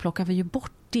människa. Då plockar vi ju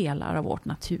bort delar av vårt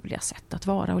naturliga sätt att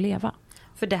vara och leva.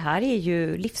 För det här är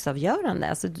ju livsavgörande.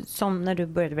 Alltså, som när du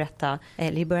började berätta,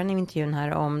 eller i början av intervjun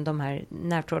här, om de här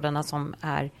nervtrådarna som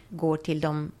går till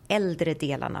de äldre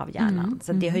delarna av hjärnan.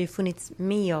 Så det har ju funnits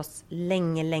med oss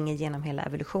länge genom hela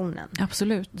evolutionen.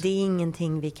 Absolut. Det är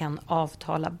ingenting vi kan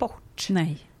avtala bort.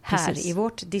 Nej, här i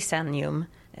vårt decennium,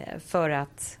 för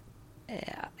att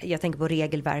jag tänker på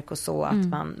regelverk och så, att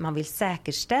man vill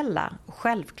säkerställa. Och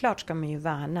självklart ska man ju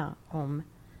värna om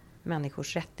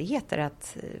människors rättigheter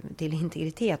till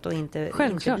integritet och inte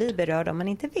bli berörd om man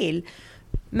inte vill.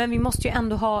 Men vi måste ju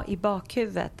ändå ha i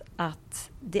bakhuvudet att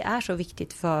det är så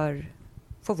viktigt för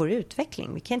vår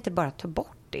utveckling. Vi kan inte bara ta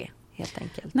bort det, helt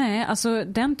enkelt. Nej, alltså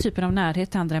den typen av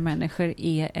närhet till andra människor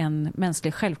är en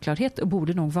mänsklig självklarhet och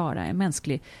borde nog vara en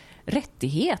mänsklig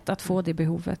rättighet att få det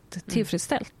behovet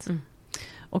tillfredsställt.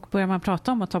 Och börjar man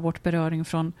prata om att ta bort beröring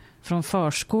från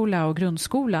förskola och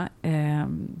grundskola,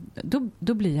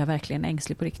 då blir jag verkligen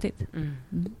ängslig på riktigt.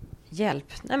 Hjälp.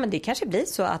 Nej, men det kanske blir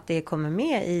så att det kommer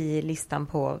med i listan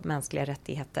på mänskliga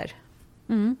rättigheter.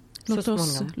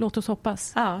 Låt oss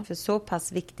hoppas. Ja, för så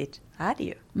pass viktigt är det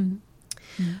ju.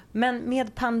 Men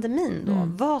med pandemin då,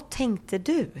 vad tänkte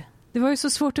du? Det var ju så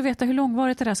svårt att veta hur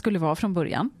långvarigt det där skulle vara från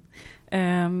början.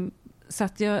 Så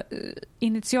att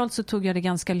initialt så tog jag det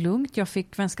ganska lugnt. Jag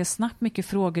fick ganska snabbt mycket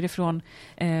frågor ifrån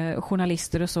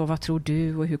journalister och så. Vad tror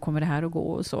du och hur kommer det här att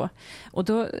gå och så. Och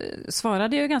då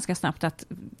svarade jag ganska snabbt att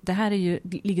det här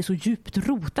ligger så djupt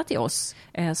rotat i oss.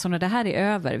 Så när det här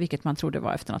är över, vilket man trodde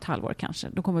var efter något halvår kanske,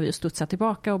 då kommer vi att studsa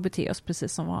tillbaka och bete oss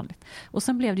precis som vanligt. Och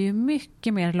sen blev det ju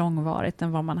mycket mer långvarigt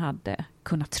än vad man hade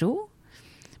kunnat tro.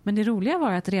 Men det roliga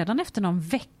var att redan efter någon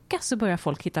vecka så började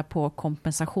folk hitta på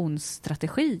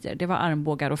kompensationsstrategier. Det var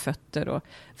armbågar och fötter.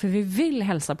 För vi vill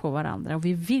hälsa på varandra och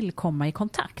vi vill komma i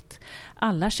kontakt.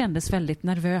 Alla kändes väldigt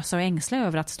nervösa och ängsliga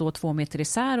över att stå 2 meter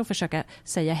isär och försöka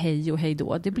säga hej och hej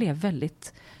då. Det blev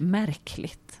väldigt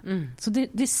märkligt. Så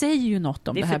det säger ju något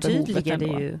om det här behovet ändå.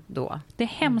 Det ju då. Det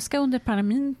hemska under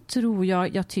pandemin tror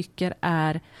jag tycker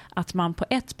är att man på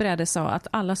ett bräde sa att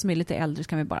alla som är lite äldre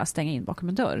kan vi bara stänga in bakom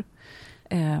en dörr.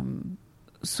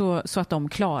 Så att de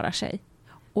klarar sig.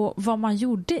 Och vad man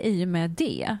gjorde i och med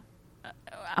det,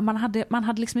 man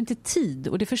hade liksom inte tid,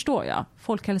 och det förstår jag.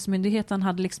 Folkhälsomyndigheten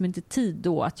hade liksom inte tid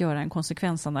då att göra en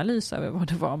konsekvensanalys över vad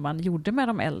det var man gjorde med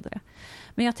de äldre.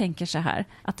 Men jag tänker så här,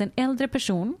 att en äldre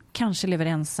person kanske lever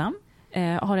ensam,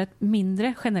 har ett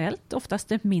generellt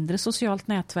oftast ett mindre socialt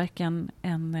nätverk än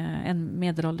en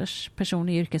medelålders person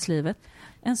i yrkeslivet.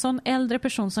 En sån äldre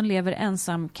person som lever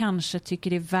ensam kanske tycker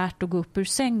det är värt att gå upp ur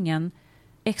sängen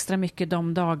extra mycket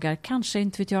de dagar, kanske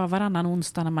inte vet jag, varannan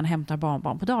onsdag när man hämtar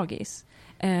barnbarn på dagis.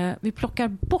 Vi plockar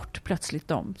bort plötsligt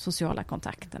de sociala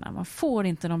kontakterna. Man får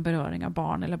inte någon beröring av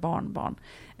barn eller barnbarn.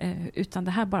 Utan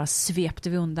det här bara svepte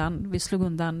vi undan. Vi slog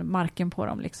undan marken på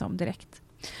dem liksom direkt.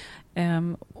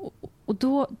 Och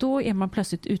då är man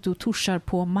plötsligt ute och torsar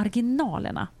på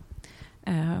marginalerna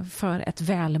för ett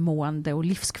välmående och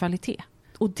livskvalitet.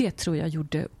 Och det tror jag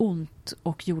gjorde ont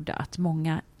och gjorde att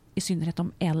många, i synnerhet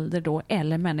de äldre då,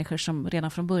 eller människor som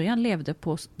redan från början levde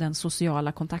på den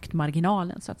sociala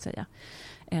kontaktmarginalen så att säga,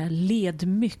 led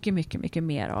mycket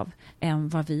mer av än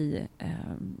vad vi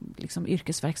liksom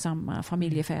yrkesverksamma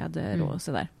familjefäder och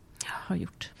sådär har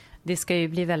gjort. Det ska ju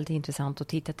bli väldigt intressant att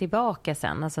titta tillbaka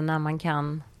sen. Alltså när man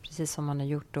kan, precis som man har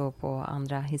gjort då på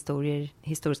andra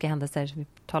historiska händelser som vi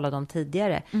talade om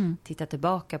tidigare, titta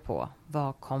tillbaka på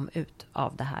vad kom ut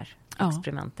av det här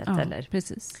experimentet eller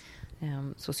precis.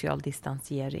 Social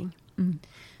distansering.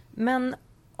 Men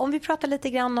om vi pratar lite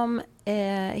grann om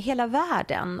hela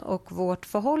världen och vårt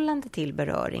förhållande till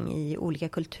beröring i olika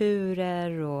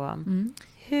kulturer och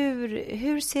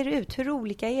hur ser det ut? Hur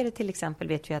olika är det till exempel?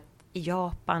 Vet vi att i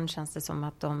Japan känns det som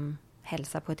att de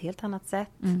hälsar på ett helt annat sätt.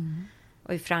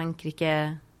 Och i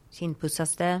Frankrike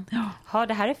kindpussas det. Ja. Har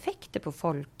det här effekter på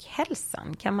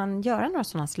folkhälsan? Kan man göra några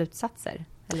sådana slutsatser?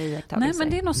 Eller nej, men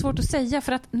det är nog svårt att säga,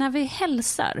 för att när vi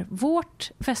hälsar,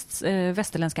 vårt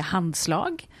västerländska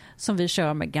handslag som vi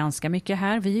kör med ganska mycket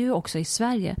här, vi är ju också i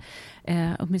Sverige,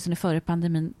 åtminstone före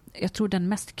pandemin, jag tror den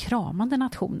mest kramande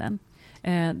nationen,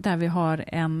 där vi har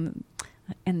en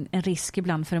risk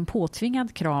ibland för en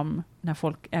påtvingad kram när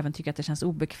folk även tycker att det känns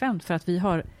obekvämt, för att vi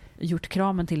har gjort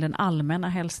kramen till den allmänna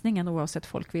hälsningen oavsett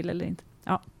folk vill eller inte.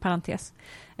 Ja, parentes.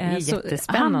 Det är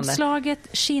jättespännande. Handslaget,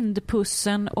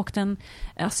 kindpussen och den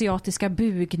asiatiska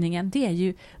bugningen, det är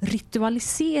ju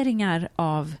ritualiseringar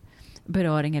av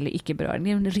beröring eller icke-beröring.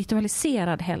 Det är en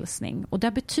ritualiserad hälsning. Och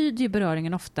där betyder ju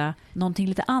beröringen ofta någonting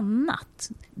lite annat.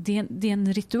 Det är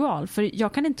en ritual. För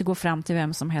jag kan inte gå fram till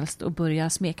vem som helst och börja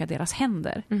smeka deras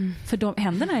händer. För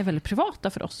händerna är väldigt privata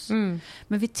för oss.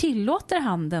 Men vi tillåter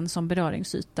handen som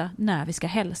beröringsyta när vi ska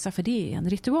hälsa. För det är en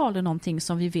ritual och någonting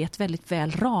som vi vet väldigt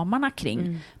väl ramarna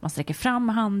kring. Man sträcker fram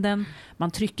handen,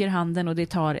 man trycker handen och det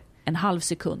tar en halv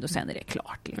sekund och sen är det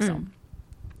klart liksom.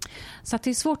 Så att det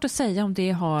är svårt att säga om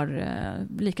det har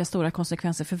lika stora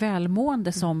konsekvenser för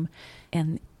välmående som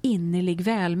en innerlig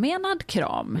välmenad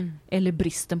kram eller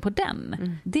bristen på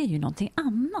den. Det är ju någonting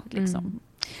annat liksom.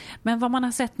 Men vad man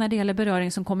har sett när det gäller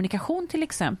beröring som kommunikation till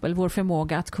exempel, vår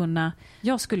förmåga att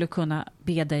jag skulle kunna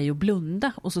be dig att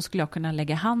blunda och så skulle jag kunna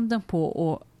lägga handen på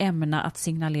och ämna att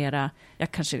signalera,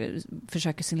 jag kanske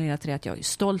försöker signalera till dig att jag är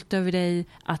stolt över dig,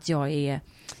 att jag är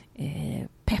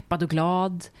peppad och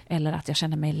glad eller att jag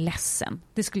känner mig ledsen.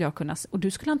 Det skulle jag kunna, och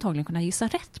du skulle antagligen kunna gissa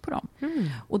rätt på dem.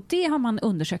 Och det har man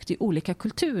undersökt i olika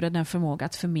kulturer, den förmåga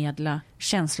att förmedla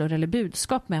känslor eller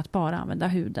budskap med att bara använda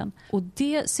huden. Och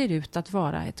det ser ut att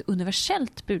vara ett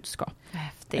universellt budskap.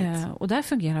 Häftigt. Och där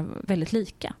fungerar väldigt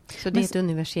lika. Så det är ett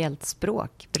universellt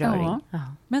språk, beröring. Ja.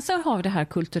 Men sen har vi det här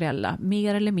kulturella,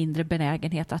 mer eller mindre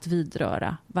benägenhet att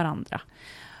vidröra varandra.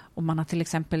 Och man har till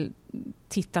exempel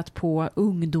tittat på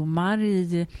ungdomar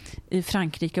i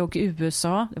Frankrike och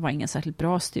USA. Det var ingen särskilt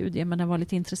bra studie, men det var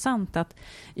lite intressant att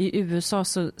i USA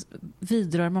så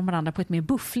vidrör man varandra på ett mer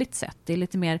buffligt sätt. Det är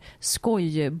lite mer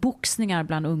skojboxningar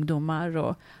bland ungdomar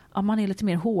och man är lite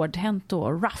mer hårdhänt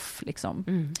och rough liksom.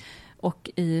 Och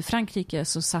i Frankrike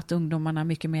så satt ungdomarna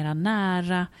mycket mer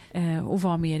nära och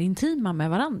var mer intima med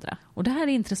varandra. Och det här är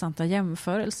intressanta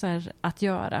jämförelser att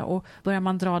göra. Och börjar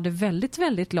man dra det väldigt,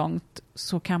 väldigt långt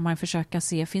så kan man försöka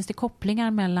se, finns det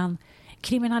kopplingar mellan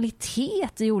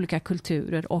kriminalitet i olika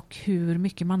kulturer och hur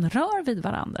mycket man rör vid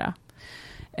varandra.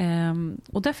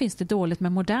 Och där finns det dåligt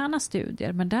med moderna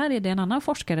studier, men där är det en annan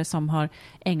forskare som har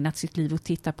ägnat sitt liv att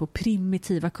titta på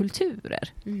primitiva kulturer.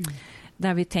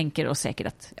 Där vi tänker oss säkert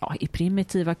att i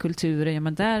primitiva kulturer,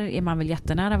 men där är man väl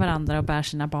jättenära varandra och bär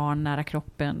sina barn nära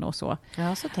kroppen och så.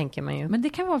 Ja, så tänker man ju. Men det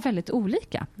kan vara väldigt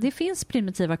olika. Det finns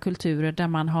primitiva kulturer där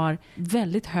man har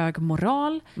väldigt hög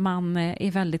moral, man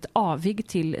är väldigt avig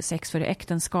till sex före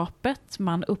äktenskapet,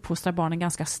 man uppfostrar barnen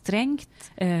ganska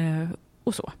strängt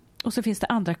och så. Och så finns det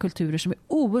andra kulturer som är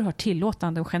oerhört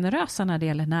tillåtande och generösa när det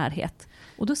gäller närhet.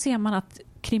 Och då ser man att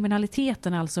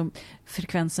kriminaliteten, alltså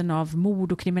frekvensen av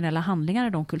mord och kriminella handlingar i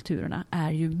de kulturerna,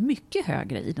 är ju mycket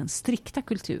högre i den strikta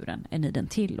kulturen än i den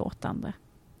tillåtande.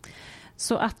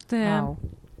 Så att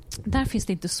där finns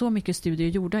det inte så mycket studier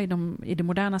gjorda i det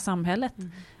moderna samhället.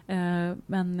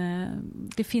 Men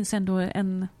det finns ändå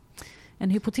en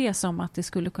hypotes om att det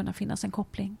skulle kunna finnas en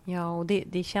koppling. Ja, och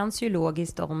det känns ju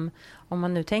logiskt om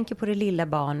man nu tänker på det lilla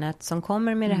barnet som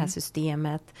kommer med det här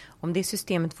systemet. Om det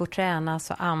systemet får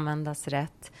tränas och användas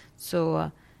rätt,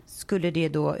 så skulle det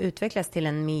då utvecklas till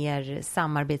en mer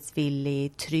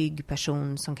samarbetsvillig, trygg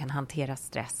person som kan hantera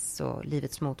stress och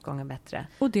livets motgångar bättre.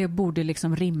 Och det borde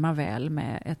liksom rimma väl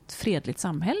med ett fredligt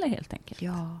samhälle helt enkelt.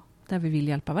 Ja. Där vi vill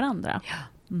hjälpa varandra.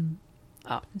 Ja.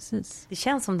 Ja, precis. Det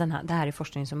känns som det här är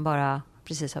forskning som bara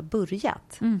precis har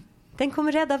börjat. Den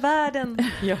kommer rädda världen.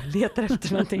 Jag letar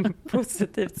efter någonting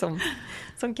positivt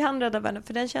som kan rädda världen.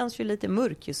 För den känns ju lite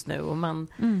mörk just nu. Och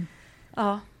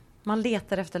Man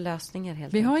letar efter lösningar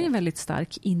helt Vi enkelt. har ju en väldigt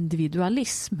stark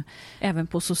individualism även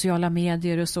på sociala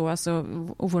medier och så. Alltså,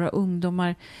 och våra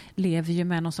ungdomar lever ju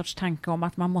med någon sorts tanke om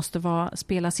att man måste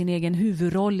spela sin egen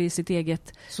huvudroll i sitt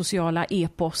eget sociala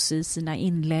epos i sina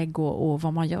inlägg och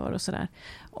vad man gör och sådär.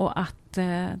 Och att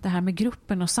det här med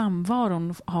gruppen och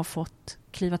samvaron har fått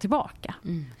kliva tillbaka.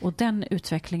 Och den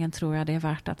utvecklingen tror jag det är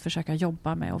värt att försöka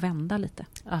jobba med och vända lite.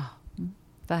 Ja,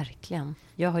 verkligen.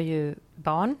 Jag har ju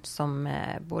barn som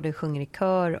både sjunger i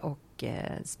kör och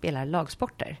spelar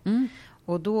lagsporter.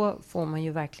 Och då får man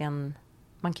ju verkligen...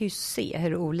 Man kan ju se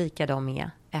hur olika de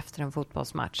är efter en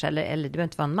fotbollsmatch. Eller det behöver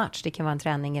inte vara en match, det kan vara en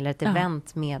träning eller ett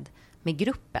event med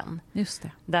gruppen. Just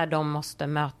det. Där de måste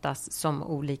mötas som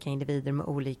olika individer med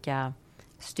olika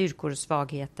styrkor och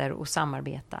svagheter och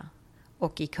samarbeta.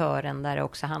 Och i kören där det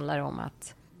också handlar om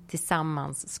att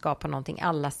tillsammans skapa någonting.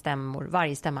 Alla stämmor,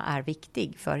 varje stämma är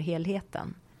viktig för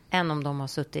helheten. Än om de har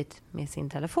suttit med sin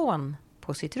telefon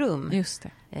på sitt rum. Just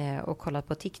det. Och kollat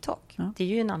på TikTok. Ja. Det är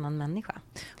ju en annan människa.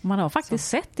 Man har faktiskt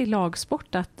sett i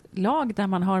lagsport att lag där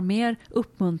man har mer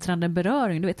uppmuntrande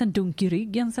beröring, du vet en dunk i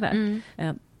ryggen sådär,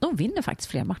 de vinner faktiskt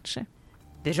fler matcher.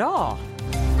 Bra!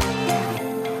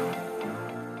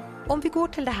 Om vi går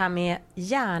till det här med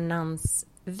hjärnans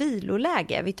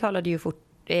viloläge. Vi talade ju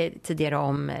tidigare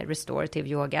om restorative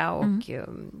yoga och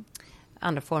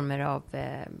andra former av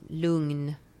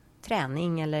lugn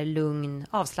träning eller lugn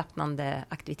avslappnande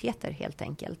aktiviteter helt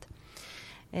enkelt.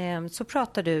 Så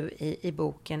pratar du i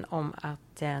boken om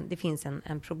att det finns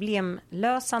en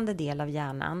problemlösande del av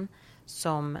hjärnan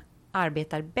som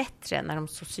arbetar bättre när de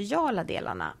sociala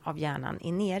delarna av hjärnan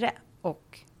är nere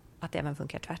och att det även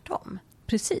funkar tvärtom.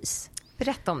 Precis.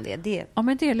 Berätta om det. Ja,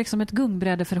 men det är liksom ett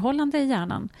gungbrädeförhållande i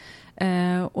hjärnan.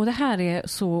 Och det här är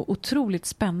så otroligt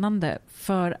spännande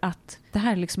för att det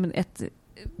här är liksom ett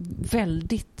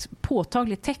väldigt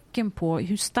påtagligt tecken på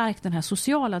hur stark den här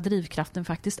sociala drivkraften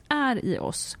faktiskt är i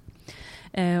oss.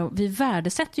 Vi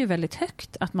värdesätter ju väldigt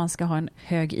högt att man ska ha en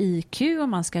hög IQ och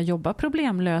man ska jobba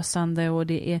problemlösande och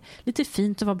det är lite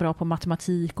fint att vara bra på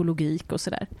matematik och logik och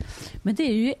sådär. Men det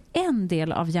är ju en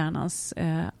del av hjärnans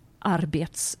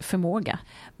arbetsförmåga.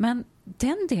 Men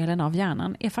den delen av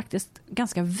hjärnan är faktiskt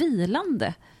ganska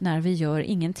vilande när vi gör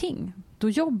ingenting. Då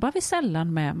jobbar vi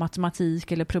sällan med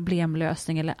matematik eller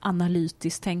problemlösning eller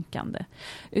analytiskt tänkande.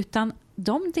 Utan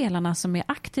de delarna som är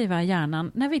aktiva i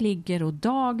hjärnan när vi ligger och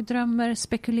dagdrömmer,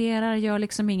 spekulerar, gör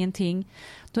liksom ingenting,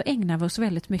 då ägnar vi oss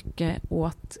väldigt mycket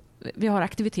åt, vi har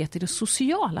aktivitet i det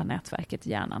sociala nätverket i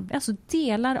hjärnan. Det är alltså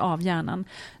delar av hjärnan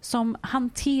som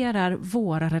hanterar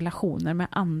våra relationer med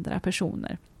andra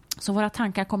personer. Så våra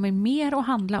tankar kommer mer att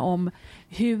handla om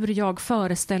hur jag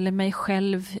föreställer mig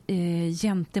själv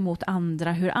gentemot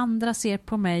andra, hur andra ser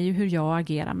på mig och hur jag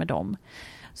agerar med dem.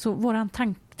 Så våran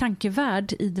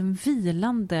tankevärld i den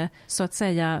vilande, så att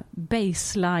säga,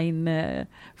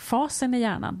 baseline-fasen i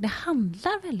hjärnan, det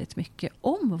handlar väldigt mycket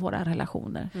om våra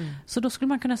relationer. Så då skulle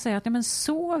man kunna säga att men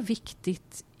så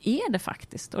viktigt är det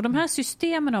faktiskt. Och de här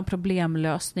systemen av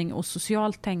problemlösning och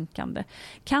socialt tänkande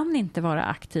kan inte vara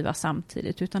aktiva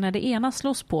samtidigt, utan när det ena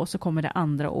slås på så kommer det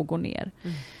andra att gå ner.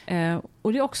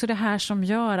 Och det är också det här som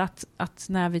gör att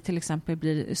när vi till exempel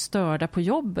blir störda på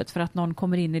jobbet för att någon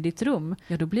kommer in i ditt rum,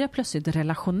 ja då blir jag plötsligt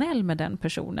relationell med den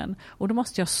personen. Och då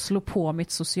måste jag slå på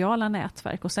mitt sociala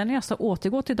nätverk. Och sen när jag ska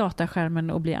återgå till dataskärmen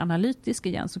och bli analytisk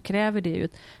igen så kräver det ju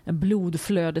en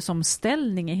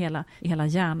blodflödesomställning i hela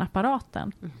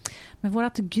hjärnapparaten. Men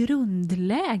vårt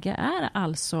grundläge är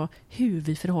alltså hur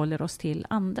vi förhåller oss till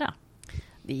andra.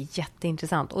 Det är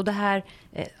jätteintressant. Och det här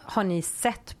har ni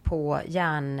sett på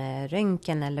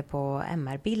hjärnröntgen eller på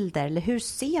MR-bilder? Eller hur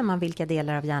ser man vilka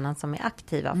delar av hjärnan som är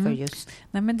aktiva för just...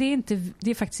 Nej, men det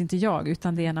är faktiskt inte jag,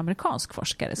 utan det är en amerikansk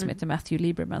forskare som heter Matthew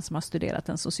Lieberman som har studerat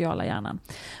den sociala hjärnan.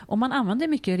 Och man använder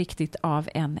mycket riktigt av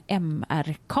en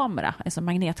MR-kamera, alltså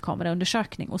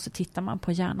magnetkameraundersökning, och så tittar man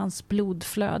på hjärnans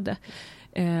blodflöde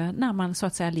när man så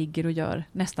att säga ligger och gör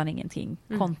nästan ingenting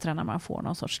kontra när man får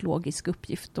någon sorts logisk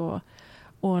uppgift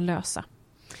och lösa.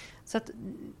 Så att,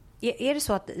 är det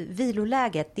så att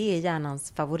viloläget, det är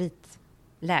hjärnans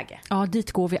favoritläge? Ja,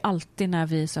 dit går vi alltid när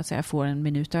vi så att säga får en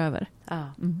minut över.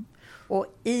 Ja. Och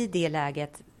i det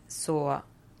läget så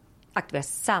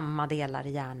aktiveras samma delar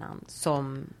i hjärnan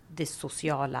som det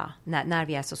sociala, när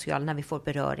vi är sociala, när vi får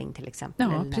beröring till exempel.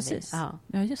 Ja, precis.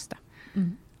 Ja, just det.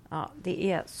 Ja,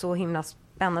 det är så himla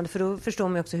spännande, för då förstår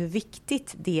man också hur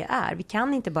viktigt det är. Vi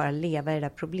kan inte bara leva i det där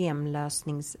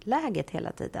problemlösningsläget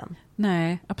hela tiden.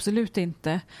 Nej, absolut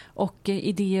inte. Och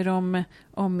idéer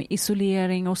om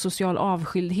isolering och social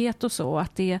avskildhet och så,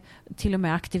 att det till och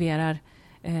med aktiverar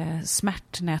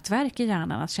smärtnätverk i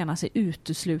hjärnan, att känna sig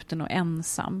utesluten och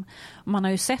ensam. Man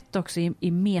har ju sett också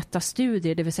i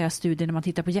metastudier, det vill säga studier när man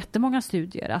tittar på jättemånga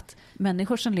studier, att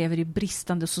människor som lever i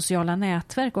bristande sociala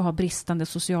nätverk och har bristande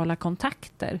sociala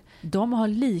kontakter, de har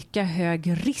lika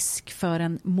hög risk för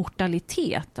en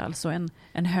mortalitet, alltså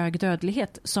en hög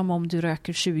dödlighet, som om du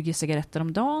röker 20 cigaretter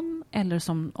om dagen eller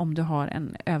som om du har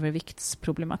en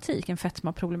överviktsproblematik, en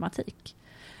fetmaproblematik.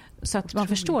 Så att man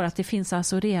förstår att det finns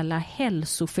alltså reella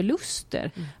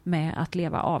hälsoförluster med att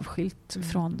leva avskilt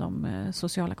från de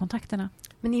sociala kontakterna.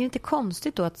 Men är det inte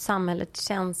konstigt då att samhället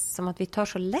känns som att vi tar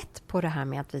så lätt på det här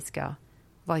med att vi ska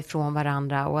vara ifrån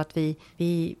varandra och att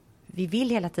vi vill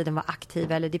hela tiden vara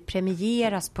aktiva, eller det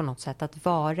premieras på något sätt att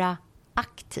vara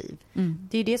aktiv.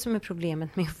 Det är ju det som är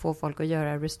problemet med att få folk att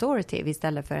göra restorative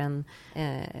istället för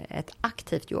ett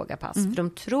aktivt yogapass. För de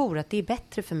tror att det är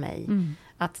bättre för mig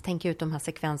att tänka ut de här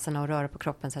sekvenserna och röra på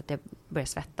kroppen så att jag börjar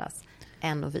svettas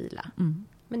än att vila.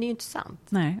 Men det är ju inte sant.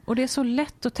 Nej, och det är så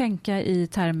lätt att tänka i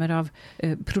termer av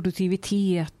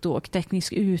produktivitet och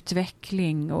teknisk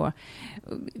utveckling och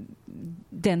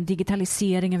den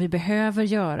digitaliseringen vi behöver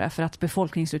göra för att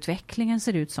befolkningsutvecklingen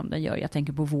ser ut som den gör. Jag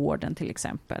tänker på vården till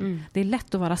exempel. Det är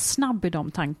lätt att vara snabb i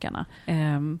de tankarna.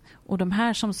 Och de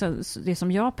här det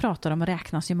som jag pratar om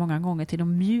räknas ju många gånger till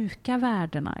de mjuka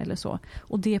värdena eller så.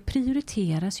 Och det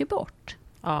prioriteras ju bort.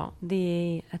 Ja, det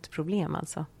är ett problem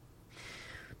alltså.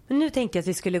 Men nu tänkte jag att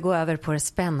vi skulle gå över på det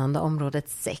spännande området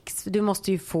sex. Du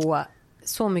måste ju få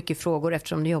så mycket frågor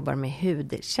eftersom du jobbar med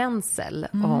hudkänsel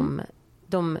om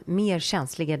de mer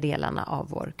känsliga delarna av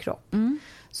vår kropp.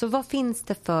 Så vad finns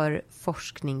det för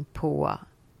forskning på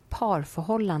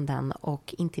parförhållanden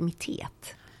och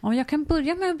intimitet? Ja, jag kan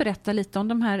börja med att berätta lite om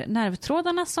de här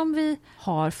nervtrådarna som vi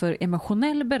har för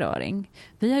emotionell beröring.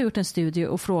 Vi har gjort en studie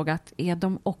och frågat, är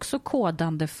de också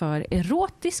kodande för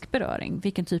erotisk beröring?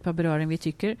 Vilken typ av beröring vi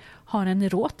tycker har en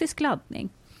erotisk laddning?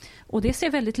 Och det ser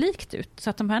väldigt likt ut. Så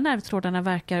att de här nervtrådarna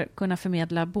verkar kunna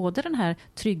förmedla både den här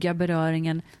trygga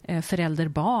beröringen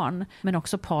förälder-barn, men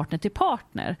också partner till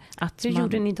partner. Hur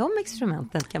gjorde ni de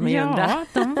experimenten, kan man ju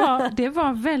undra? Det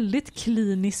var väldigt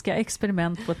kliniska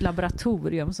experiment på ett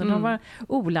laboratorium. Så de var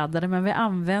oladdade, men vi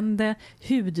använde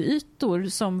hudytor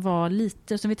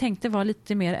som vi tänkte var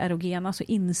lite mer erogena, alltså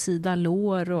insida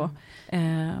lår och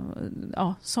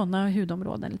sådana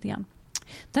hudområden lite grann.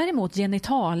 Däremot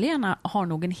genitalierna har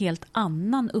nog en helt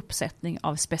annan uppsättning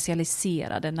av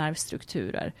specialiserade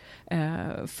nervstrukturer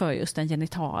för just den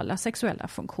genitala sexuella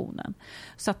funktionen.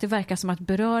 Så att det verkar som att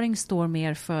beröring står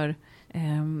mer för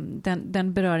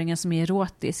den beröringen som är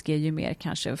erotisk är ju mer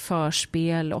kanske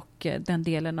förspel och den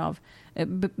delen av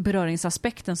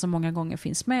beröringsaspekten som många gånger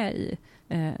finns med i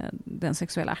den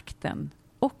sexuella akten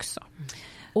också.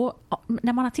 Och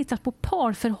när man har tittat på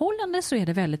parförhållanden så är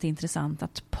det väldigt intressant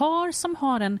att par som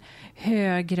har en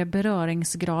högre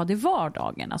beröringsgrad i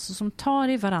vardagen, alltså som tar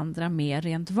i varandra mer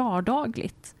rent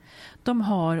vardagligt, de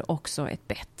har också ett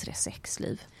bättre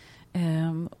sexliv.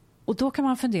 Och då kan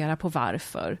man fundera på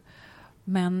varför.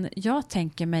 Men jag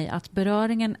tänker mig att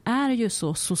beröringen är ju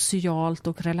så socialt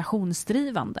och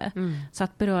relationsdrivande. Så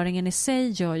att beröringen i sig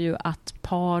gör ju att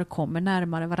par kommer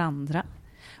närmare varandra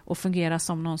och fungerar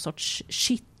som någon sorts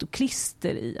kitt och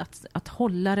klister i att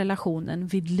hålla relationen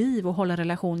vid liv och hålla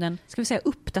relationen, ska vi säga,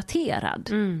 uppdaterad.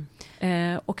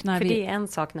 Och när det är en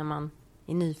sak när man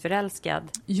är nyförälskad.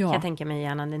 Kan jag tänka mig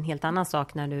gärna. En helt annan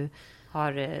sak när du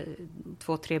har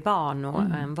 2-3 barn och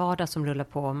en vardag som rullar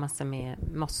på massor med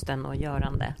måsten och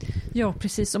görande. Ja,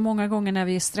 precis. Och många gånger när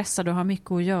vi är stressade och har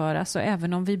mycket att göra, så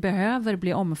även om vi behöver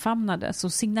bli omfamnade så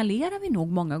signalerar vi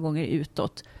nog många gånger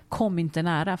utåt: kom inte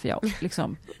nära, för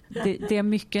det är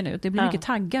mycket nu. Det blir mycket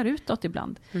taggar utåt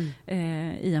ibland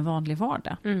i en vanlig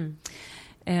vardag.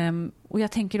 Och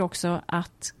jag tänker också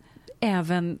att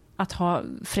även att ha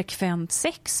frekvent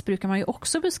sex brukar man ju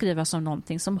också beskriva som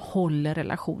någonting som håller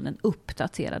relationen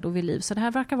uppdaterad och vid liv. Så det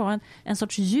här verkar vara en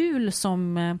sorts hjul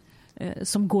som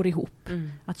går ihop.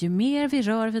 Att ju mer vi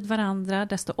rör vid varandra,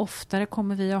 desto oftare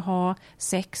kommer vi att ha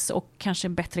sex och kanske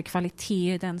en bättre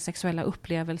kvalitet i den sexuella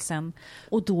upplevelsen.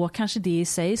 Och då kanske det i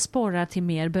sig sporrar till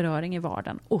mer beröring i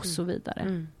vardagen och så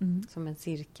vidare. Som en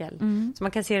cirkel. Så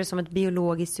man kan se det som ett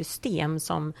biologiskt system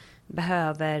som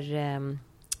behöver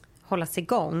hållas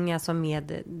igång, alltså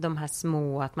med de här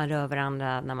små, att man rör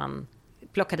varandra när man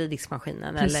plockar i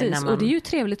diskmaskinen. Precis, eller när man... och det är ju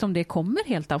trevligt om det kommer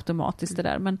helt automatiskt det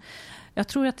där. Men jag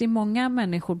tror att det är många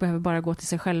människor behöver bara gå till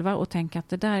sig själva och tänka att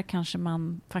det där kanske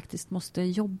man faktiskt måste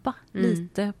jobba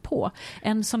lite på.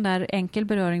 En sån där enkel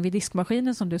beröring vid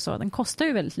diskmaskinen som du sa, den kostar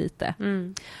ju väldigt lite.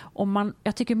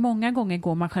 Jag tycker många gånger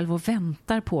går man själv och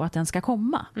väntar på att den ska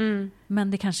komma.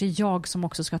 Men det kanske är jag som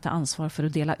också ska ta ansvar för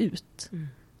att dela ut.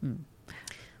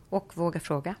 Och våga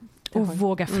fråga. Och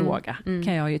våga fråga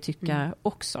kan jag ju tycka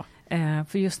också.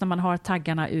 För just när man har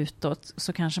taggarna utåt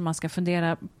så kanske man ska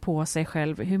fundera på sig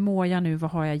själv. Hur mår jag nu?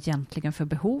 Vad har jag egentligen för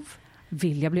behov?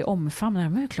 Vill jag bli omfamnad?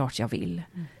 Men det är klart jag vill.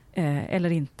 Eller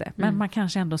inte. Men man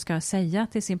kanske ändå ska säga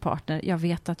till sin partner, jag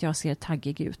vet att jag ser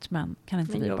taggig ut, men kan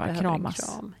inte vi bara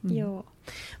kramas? Ja.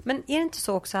 Men är det inte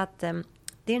så också att det är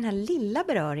den här lilla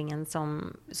beröringen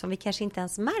som vi kanske inte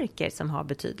ens märker som har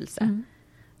betydelse?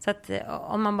 Så att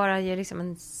om man bara ger liksom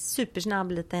en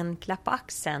supersnabb liten klapp på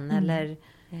axeln eller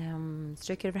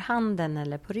stryker över handen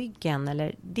eller på ryggen,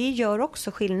 eller det gör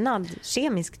också skillnad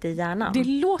kemiskt i hjärnan. Det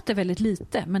låter väldigt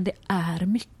lite, men det är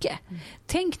mycket.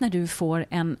 Tänk när du får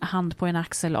en hand på en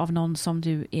axel av någon som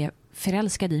du är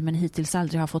förälskad i men hittills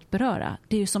aldrig har fått beröra.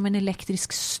 Det är ju som en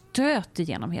elektrisk stöt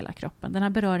genom hela kroppen. Den här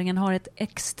beröringen har ett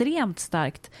extremt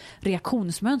starkt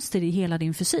reaktionsmönster i hela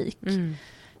din fysik.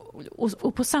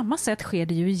 Och på samma sätt sker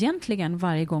det ju egentligen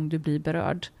varje gång du blir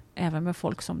berörd, även med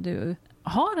folk som du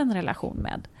har en relation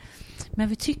med. Men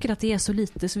vi tycker att det är så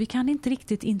lite så vi kan inte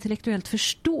riktigt intellektuellt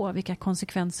förstå vilka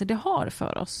konsekvenser det har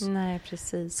för oss. Nej,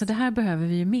 precis. Så det här behöver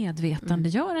vi ju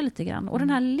medvetandegöra lite grann. Och den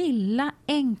här lilla,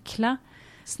 enkla,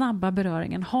 snabba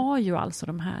beröringen har ju alltså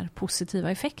de här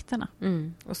positiva effekterna.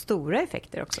 Och stora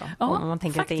effekter också. Ja, om man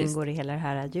tänker faktiskt. att det ingår i hela det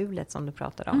här hjulet som du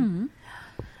pratade om.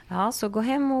 Ja, så gå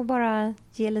hem och bara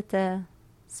ge lite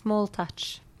small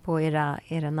touch på era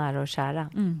nära och kära.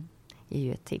 Är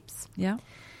ju ett tips. Ja.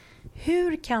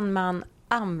 Hur kan man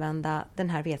använda den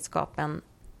här vetskapen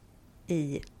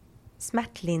i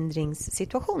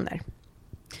smärtlindringssituationer?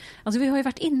 Alltså vi har ju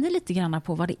varit inne lite grann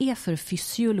på vad det är för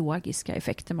fysiologiska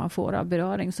effekter man får av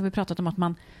beröring. Så vi har pratat om att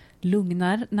man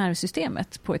lugnar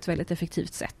nervsystemet på ett väldigt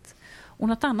effektivt sätt. Och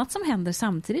något annat som händer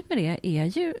samtidigt med det är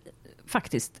ju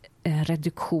faktiskt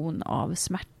reduktion av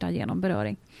smärta genom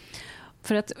beröring.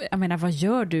 För att, jag menar, vad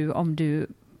gör du om du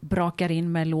brakar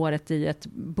in med låret i ett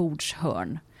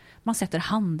bordshörn? Man sätter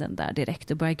handen där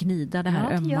direkt och börjar gnida det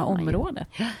här ömma området.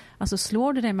 Alltså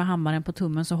slår du dig med hammaren på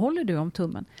tummen så håller du om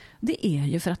tummen. Det är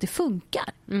ju för att det funkar.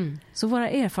 Så våra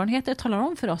erfarenheter talar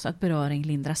om för oss att beröring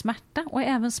lindrar smärta. Och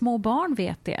även små barn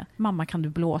vet det. Mamma, kan du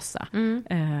blåsa?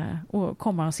 Och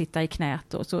komma och sitta i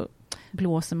knät och så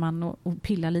blåser man och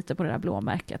pillar lite på det där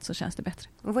blåmärket så känns det bättre.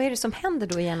 Och vad är det som händer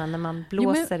då igen när man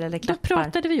blåser eller klappar? Då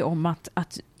pratade vi om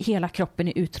att hela kroppen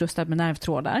är utrustad med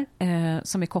nervtrådar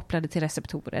som är kopplade till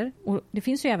receptorer. Och det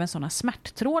finns ju även sådana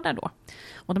smärttrådar då.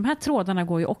 Och de här trådarna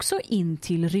går ju också in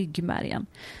till ryggmärgen.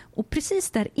 Och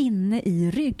precis där inne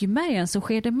i ryggmärgen så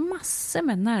sker det massor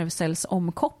med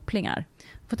nervcellsomkopplingar.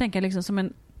 Får tänka liksom som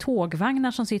en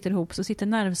tågvagnar som sitter ihop, så sitter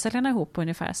nervcellerna ihop på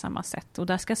ungefär samma sätt. Och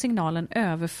där ska signalen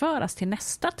överföras till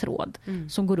nästa tråd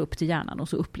som går upp till hjärnan och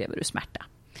så upplever du smärta.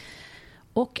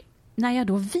 Och när jag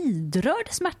då vidrör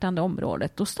det smärtande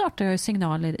området, då startar jag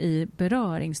signaler i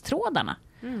beröringstrådarna.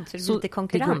 Så det blir lite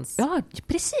konkurrens. Ja,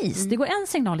 precis. Det går en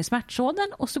signal i smärttråden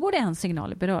och så går det en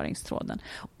signal i beröringstråden.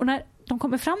 Och när de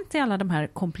kommer fram till alla de här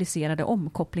komplicerade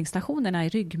omkopplingsstationerna i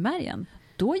ryggmärgen,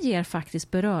 då ger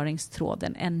faktiskt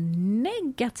beröringstråden en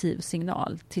negativ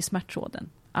signal till smärttråden.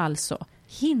 Alltså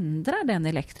hindrar den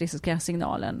elektriska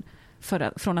signalen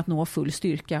från att nå full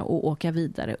styrka och åka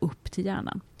vidare upp till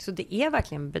hjärnan. Så det är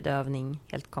verkligen bedövning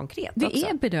helt konkret Det också?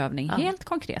 är bedövning helt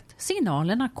konkret.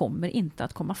 Signalerna kommer inte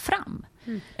att komma fram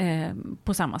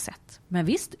på samma sätt. Men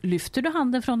visst, lyfter du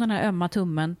handen från den här ömma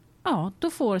tummen, ja, då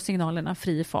får signalerna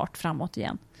fri fart framåt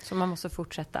igen. Så man måste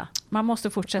fortsätta? Man måste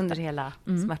fortsätta. Under hela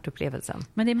smärtupplevelsen.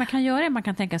 Men det man kan göra är att man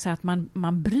kan tänka sig att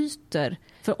man bryter.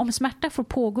 För om smärta får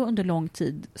pågå under lång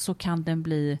tid så kan den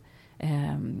bli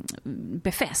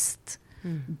befäst.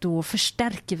 Då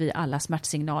förstärker vi alla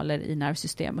smärtsignaler i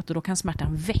nervsystemet och då kan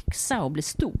smärtan växa och bli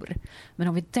stor. Men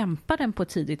om vi dämpar den på ett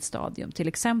tidigt stadium, till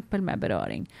exempel med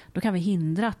beröring, då kan vi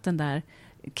hindra att den där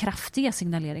kraftiga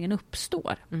signaleringen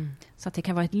uppstår. Så att det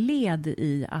kan vara ett led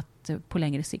i att på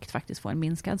längre sikt faktiskt få en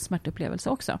minskad smärtupplevelse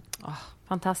också.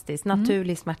 Fantastiskt.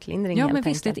 Naturlig smärtlindring. Ja, men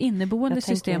visst, ett inneboende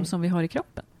system som vi har i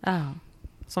kroppen. Ja,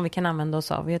 som vi kan använda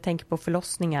oss av. Jag tänker på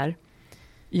förlossningar.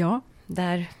 Ja.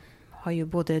 Där har ju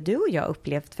både du och jag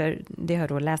upplevt, för det har jag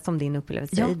då läst om din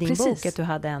upplevelse i din bok, att du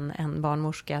hade en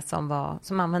barnmorska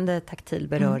som använde taktil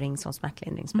beröring som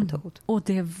smärtlindringsmetod. Och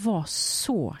det var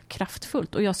så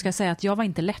kraftfullt. Och jag ska säga att jag var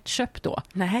inte lättköpt då.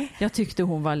 Nej. Jag tyckte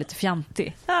hon var lite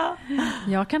fjantig. Ja.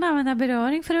 Jag kan använda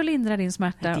beröring för att lindra din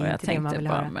smärta. Och jag tänkte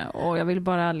bara, och jag vill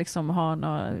bara liksom ha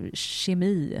någon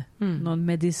kemi, någon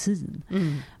medicin.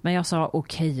 Men jag sa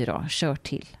okej då, kör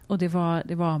till. Och det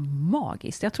var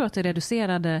magiskt. Jag tror att det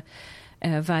reducerade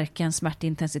värkens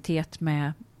smärtintensitet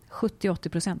med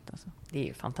 70-80%. Alltså. Det är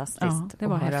ju fantastiskt det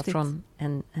var att höra häftigt. från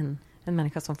en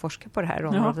människa som forskar på det här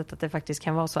området, att det faktiskt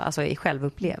kan vara så, alltså är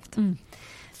självupplevt.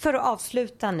 För att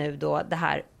avsluta nu då det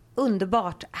här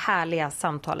underbart härliga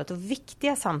samtalet och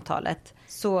viktiga samtalet,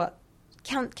 så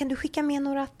kan du skicka med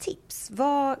några tips?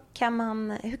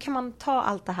 Hur kan man ta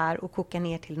allt det här och koka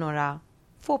ner till några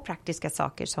få praktiska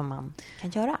saker som man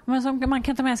kan göra? Men som man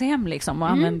kan ta med sig hem liksom och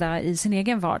använda i sin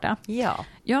egen vardag.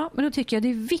 Ja, men då tycker jag det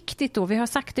är viktigt då, vi har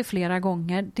sagt det flera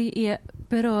gånger, det är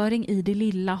beröring i det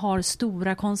lilla har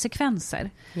stora konsekvenser.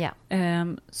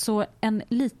 Så en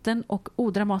liten och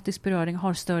odramatisk beröring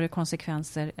har större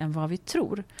konsekvenser än vad vi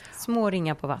tror. Små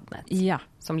ringar på vattnet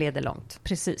som leder långt.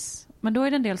 Precis. Men då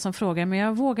är det en del som frågar, men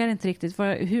jag vågar inte riktigt,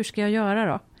 hur ska jag göra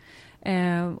då?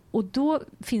 Och då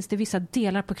finns det vissa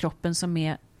delar på kroppen som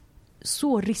är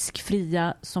så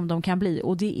riskfria som de kan bli,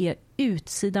 och det är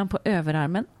utsidan på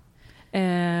överarmen.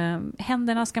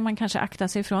 Händerna ska man kanske akta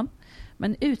sig ifrån,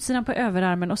 men utsidan på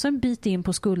överarmen och så en bit in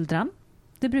på skuldran.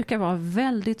 Det brukar vara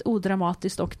väldigt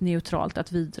odramatiskt och neutralt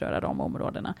att vidröra de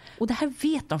områdena. Och det här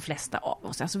vet de flesta av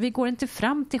oss. Alltså vi går inte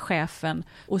fram till chefen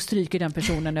och stryker den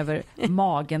personen över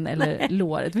magen eller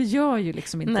låret. Vi gör ju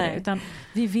liksom inte det. Utan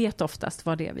vi vet oftast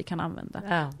vad det är vi kan använda.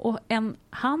 Ja. Och en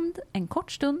hand, en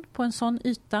kort stund på en sån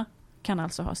yta kan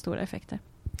alltså ha stora effekter.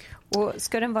 Och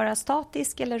ska den vara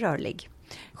statisk eller rörlig?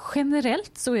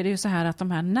 Generellt så är det ju så här att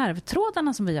de här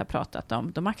nervtrådarna som vi har pratat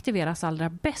om, de aktiveras allra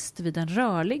bäst vid en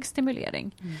rörlig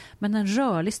stimulering. Men en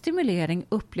rörlig stimulering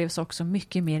upplevs också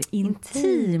mycket mer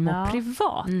intim och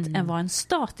privat än vad en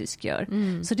statisk gör.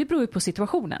 Så det beror ju på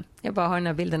situationen. Jag bara har den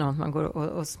här bilden av att man går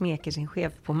och smeker sin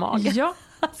chef på magen. Ja.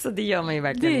 Så det gör man ju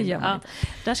verkligen. Det gör man.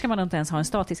 Där ska man inte ens ha en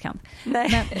statisk hand. Men,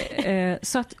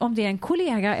 så att om det är en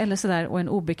kollega eller sådär och en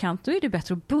obekant, då är det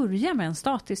bättre att börja med en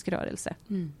statisk rörelse.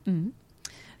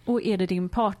 Och är det din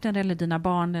partner eller dina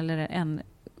barn eller en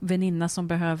väninna som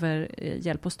behöver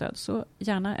hjälp och stöd, så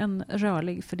gärna en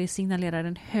rörlig, för det signalerar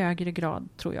en högre grad,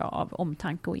 tror jag, av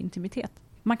omtanke och intimitet.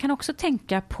 Man kan också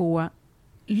tänka på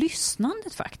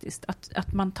lyssnandet faktiskt,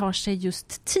 att man tar sig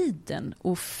just tiden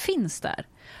och finns där.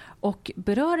 Och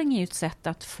beröring är ju ett sätt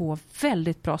att få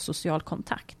väldigt bra social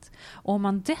kontakt. Och om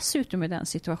man dessutom i den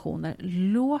situationen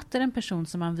låter en person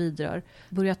som man vidrör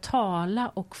börja tala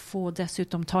och få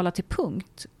dessutom tala till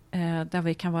punkt, där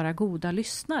vi kan vara goda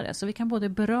lyssnare. Så vi kan både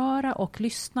beröra och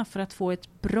lyssna för att få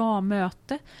ett bra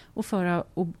möte och för att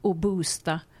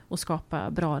boosta och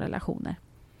skapa bra relationer.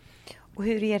 Och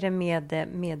hur är det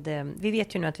med vi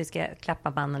vet ju nu att vi ska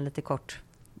klappa banden lite kort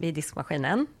vid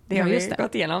diskmaskinen. Det har vi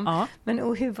gått igenom. Ja.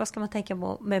 Men vad ska man tänka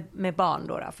på med barn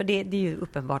då? För det är ju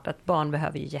uppenbart att barn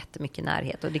behöver ju jättemycket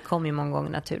närhet, och det kommer ju många gånger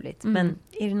naturligt. Men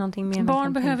är det någonting mer?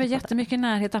 Barn behöver jättemycket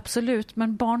närhet, absolut.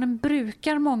 Men barnen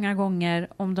brukar många gånger,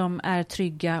 om de är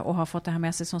trygga och har fått det här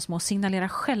med sig som små, signalera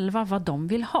själva vad de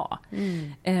vill ha.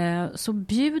 Så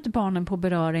bjud barnen på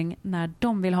beröring när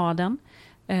de vill ha den.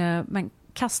 Men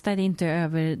kasta dig inte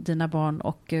över dina barn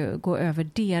och gå över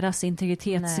deras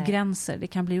integritetsgränser. Det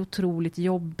kan bli otroligt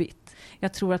jobbigt.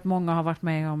 Jag tror att många har varit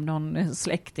med om någon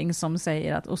släkting som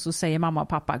säger och så säger mamma och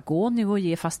pappa, gå nu och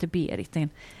ge faster Berit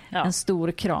en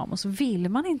stor kram, och så vill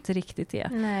man inte riktigt det.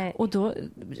 Nej. Och då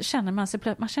känner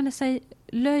man känner sig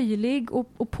löjlig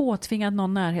och påtvingad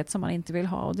någon närhet som man inte vill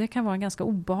ha, och det kan vara en ganska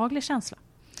obehaglig känsla.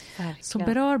 Verkligen. Så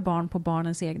berör barn på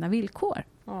barnens egna villkor.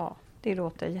 Ja, det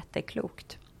låter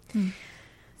jätteklokt.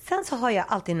 Sen så har jag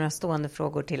alltid några stående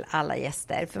frågor till alla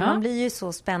gäster. För man blir ju så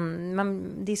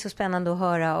det är så spännande att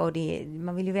höra, och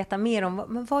man vill ju veta mer om.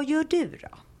 Men vad gör du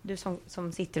då? Du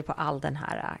som sitter på all den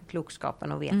här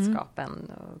klokskapen och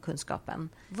vetskapen och kunskapen.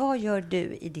 Vad gör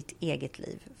du i ditt eget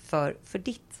liv för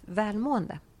ditt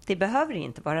välmående? Det behöver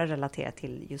inte vara relaterat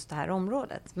till just det här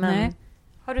området. Men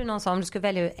har du någon som, om du skulle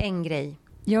välja en grej?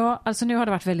 Ja, alltså nu har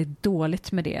det varit väldigt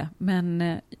dåligt med det.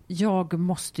 Men jag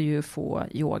måste ju få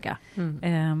yoga.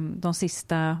 De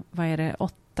sista,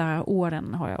 8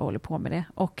 åren har jag hållit på med det.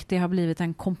 Och det har blivit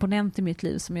en komponent i mitt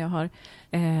liv som jag har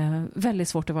väldigt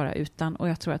svårt att vara utan. Och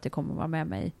jag tror att det kommer att vara med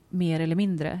mig mer eller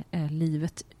mindre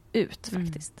livet ut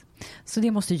faktiskt. Så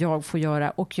det måste jag få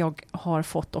göra. Och jag har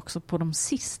fått också på de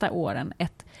sista åren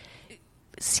ett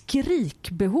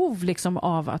skrikbehov liksom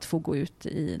av att få gå ut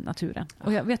i naturen.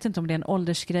 Och jag vet inte om det är en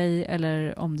åldersgrej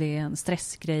eller om det är en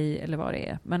stressgrej eller vad det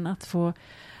är. Men att få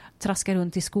traska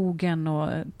runt i skogen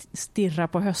och stirra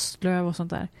på höstlöv och sånt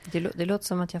där. Det låter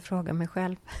som att jag frågar mig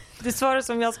själv. Det svarar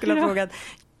som jag skulle ha frågat.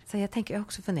 Så jag tänker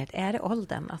också funderat, är det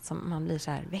åldern att man blir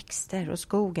så här växter och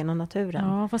skogen och naturen?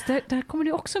 Ja, fast där kommer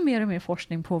det också mer och mer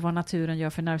forskning på vad naturen gör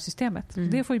för nervsystemet.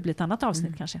 Det får ju bli ett annat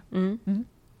avsnitt kanske.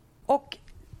 Och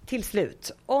till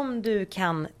slut, om du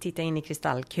kan titta in i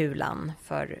kristallkulan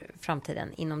för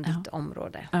framtiden inom ditt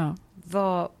område,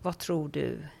 vad tror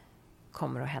du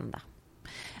kommer att hända?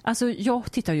 Alltså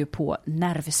jag tittar ju på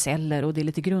nervceller och det är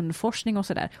lite grundforskning och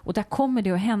sådär. Och där kommer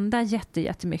det att hända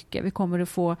jättemycket. Vi kommer att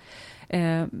få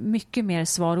mycket mer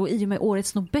svar. Och i och med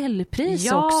årets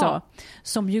Nobelpris också,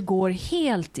 som ju går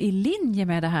helt i linje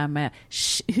med det här med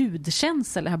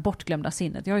hudkänsel, det här bortglömda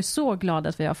sinnet. Jag är så glad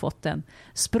att vi har fått en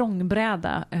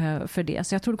språngbräda för det.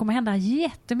 Så jag tror det kommer hända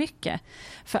jättemycket.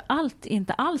 För allt är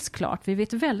inte alls klart. Vi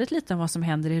vet väldigt lite om vad som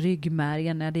händer i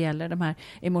ryggmärgen när det gäller de här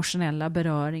emotionella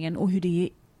beröringen och hur det är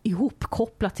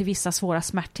ihopkopplat till vissa svåra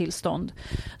smärttillstånd.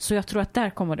 Så jag tror att där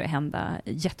kommer det hända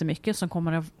jättemycket som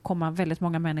kommer att komma väldigt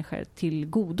många människor till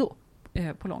godo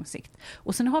på lång sikt.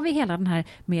 Och sen har vi hela den här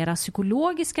mera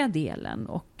psykologiska delen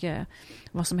och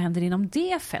vad som händer inom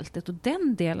det fältet och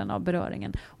den delen av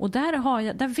beröringen. Och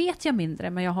där vet jag mindre,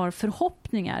 men jag har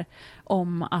förhoppningar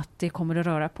om att det kommer att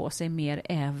röra på sig mer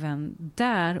även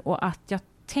där och att jag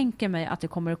tänker mig att det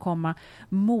kommer att komma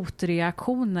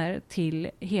motreaktioner till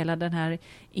hela den här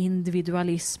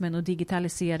individualismen och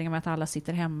digitaliseringen med att alla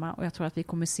sitter hemma. Och jag tror att vi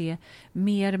kommer se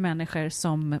mer människor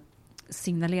som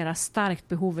signalerar starkt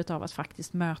behovet av att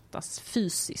faktiskt mötas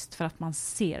fysiskt för att man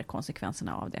ser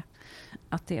konsekvenserna av det.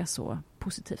 Att det är så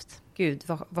positivt. Gud,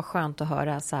 vad skönt att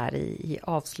höra så här i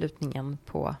avslutningen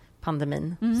på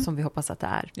pandemin som vi hoppas att det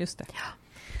är. Just det. Ja.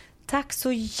 Tack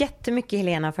så jättemycket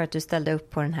Helena för att du ställde upp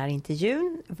på den här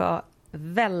intervjun. Det var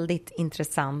väldigt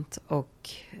intressant och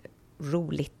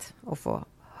roligt att få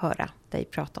höra dig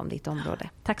prata om ditt område.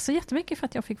 Tack så jättemycket för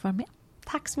att jag fick vara med.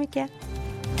 Tack så mycket.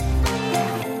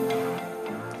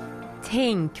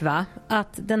 Tänk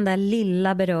att den där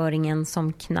lilla beröringen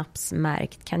som knappt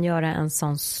märkt kan göra en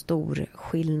sån stor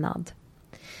skillnad.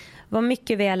 Vad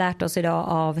mycket vi har lärt oss idag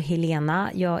av Helena.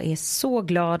 Jag är så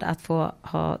glad att få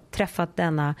ha träffat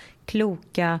denna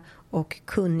kloka och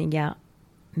kunniga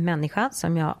människa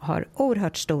som jag har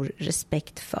oerhört stor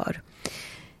respekt för.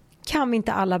 Kan vi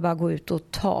inte alla bara gå ut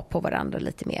och ta på varandra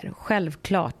lite mer?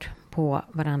 Självklart på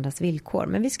varandras villkor.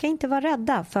 Men vi ska inte vara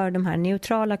rädda för de här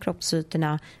neutrala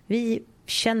kroppsytorna. Vi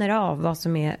känner av vad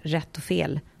som är rätt och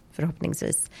fel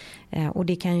förhoppningsvis. Och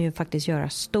det kan ju faktiskt göra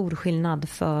stor skillnad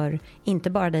för inte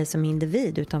bara dig som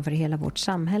individ utan för hela vårt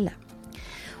samhälle.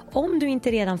 Om du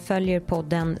inte redan följer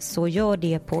podden så gör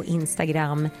det på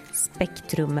Instagram.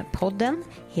 Spektrumpodden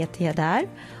heter jag där.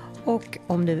 Och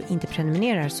om du inte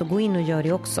prenumererar så gå in och gör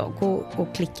det också. Gå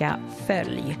och klicka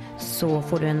följ så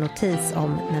får du en notis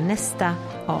om när nästa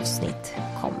avsnitt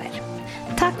kommer.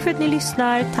 Tack för att ni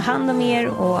lyssnar. Ta hand om er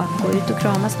och gå ut och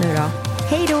kramas nu då.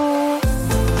 Hej då!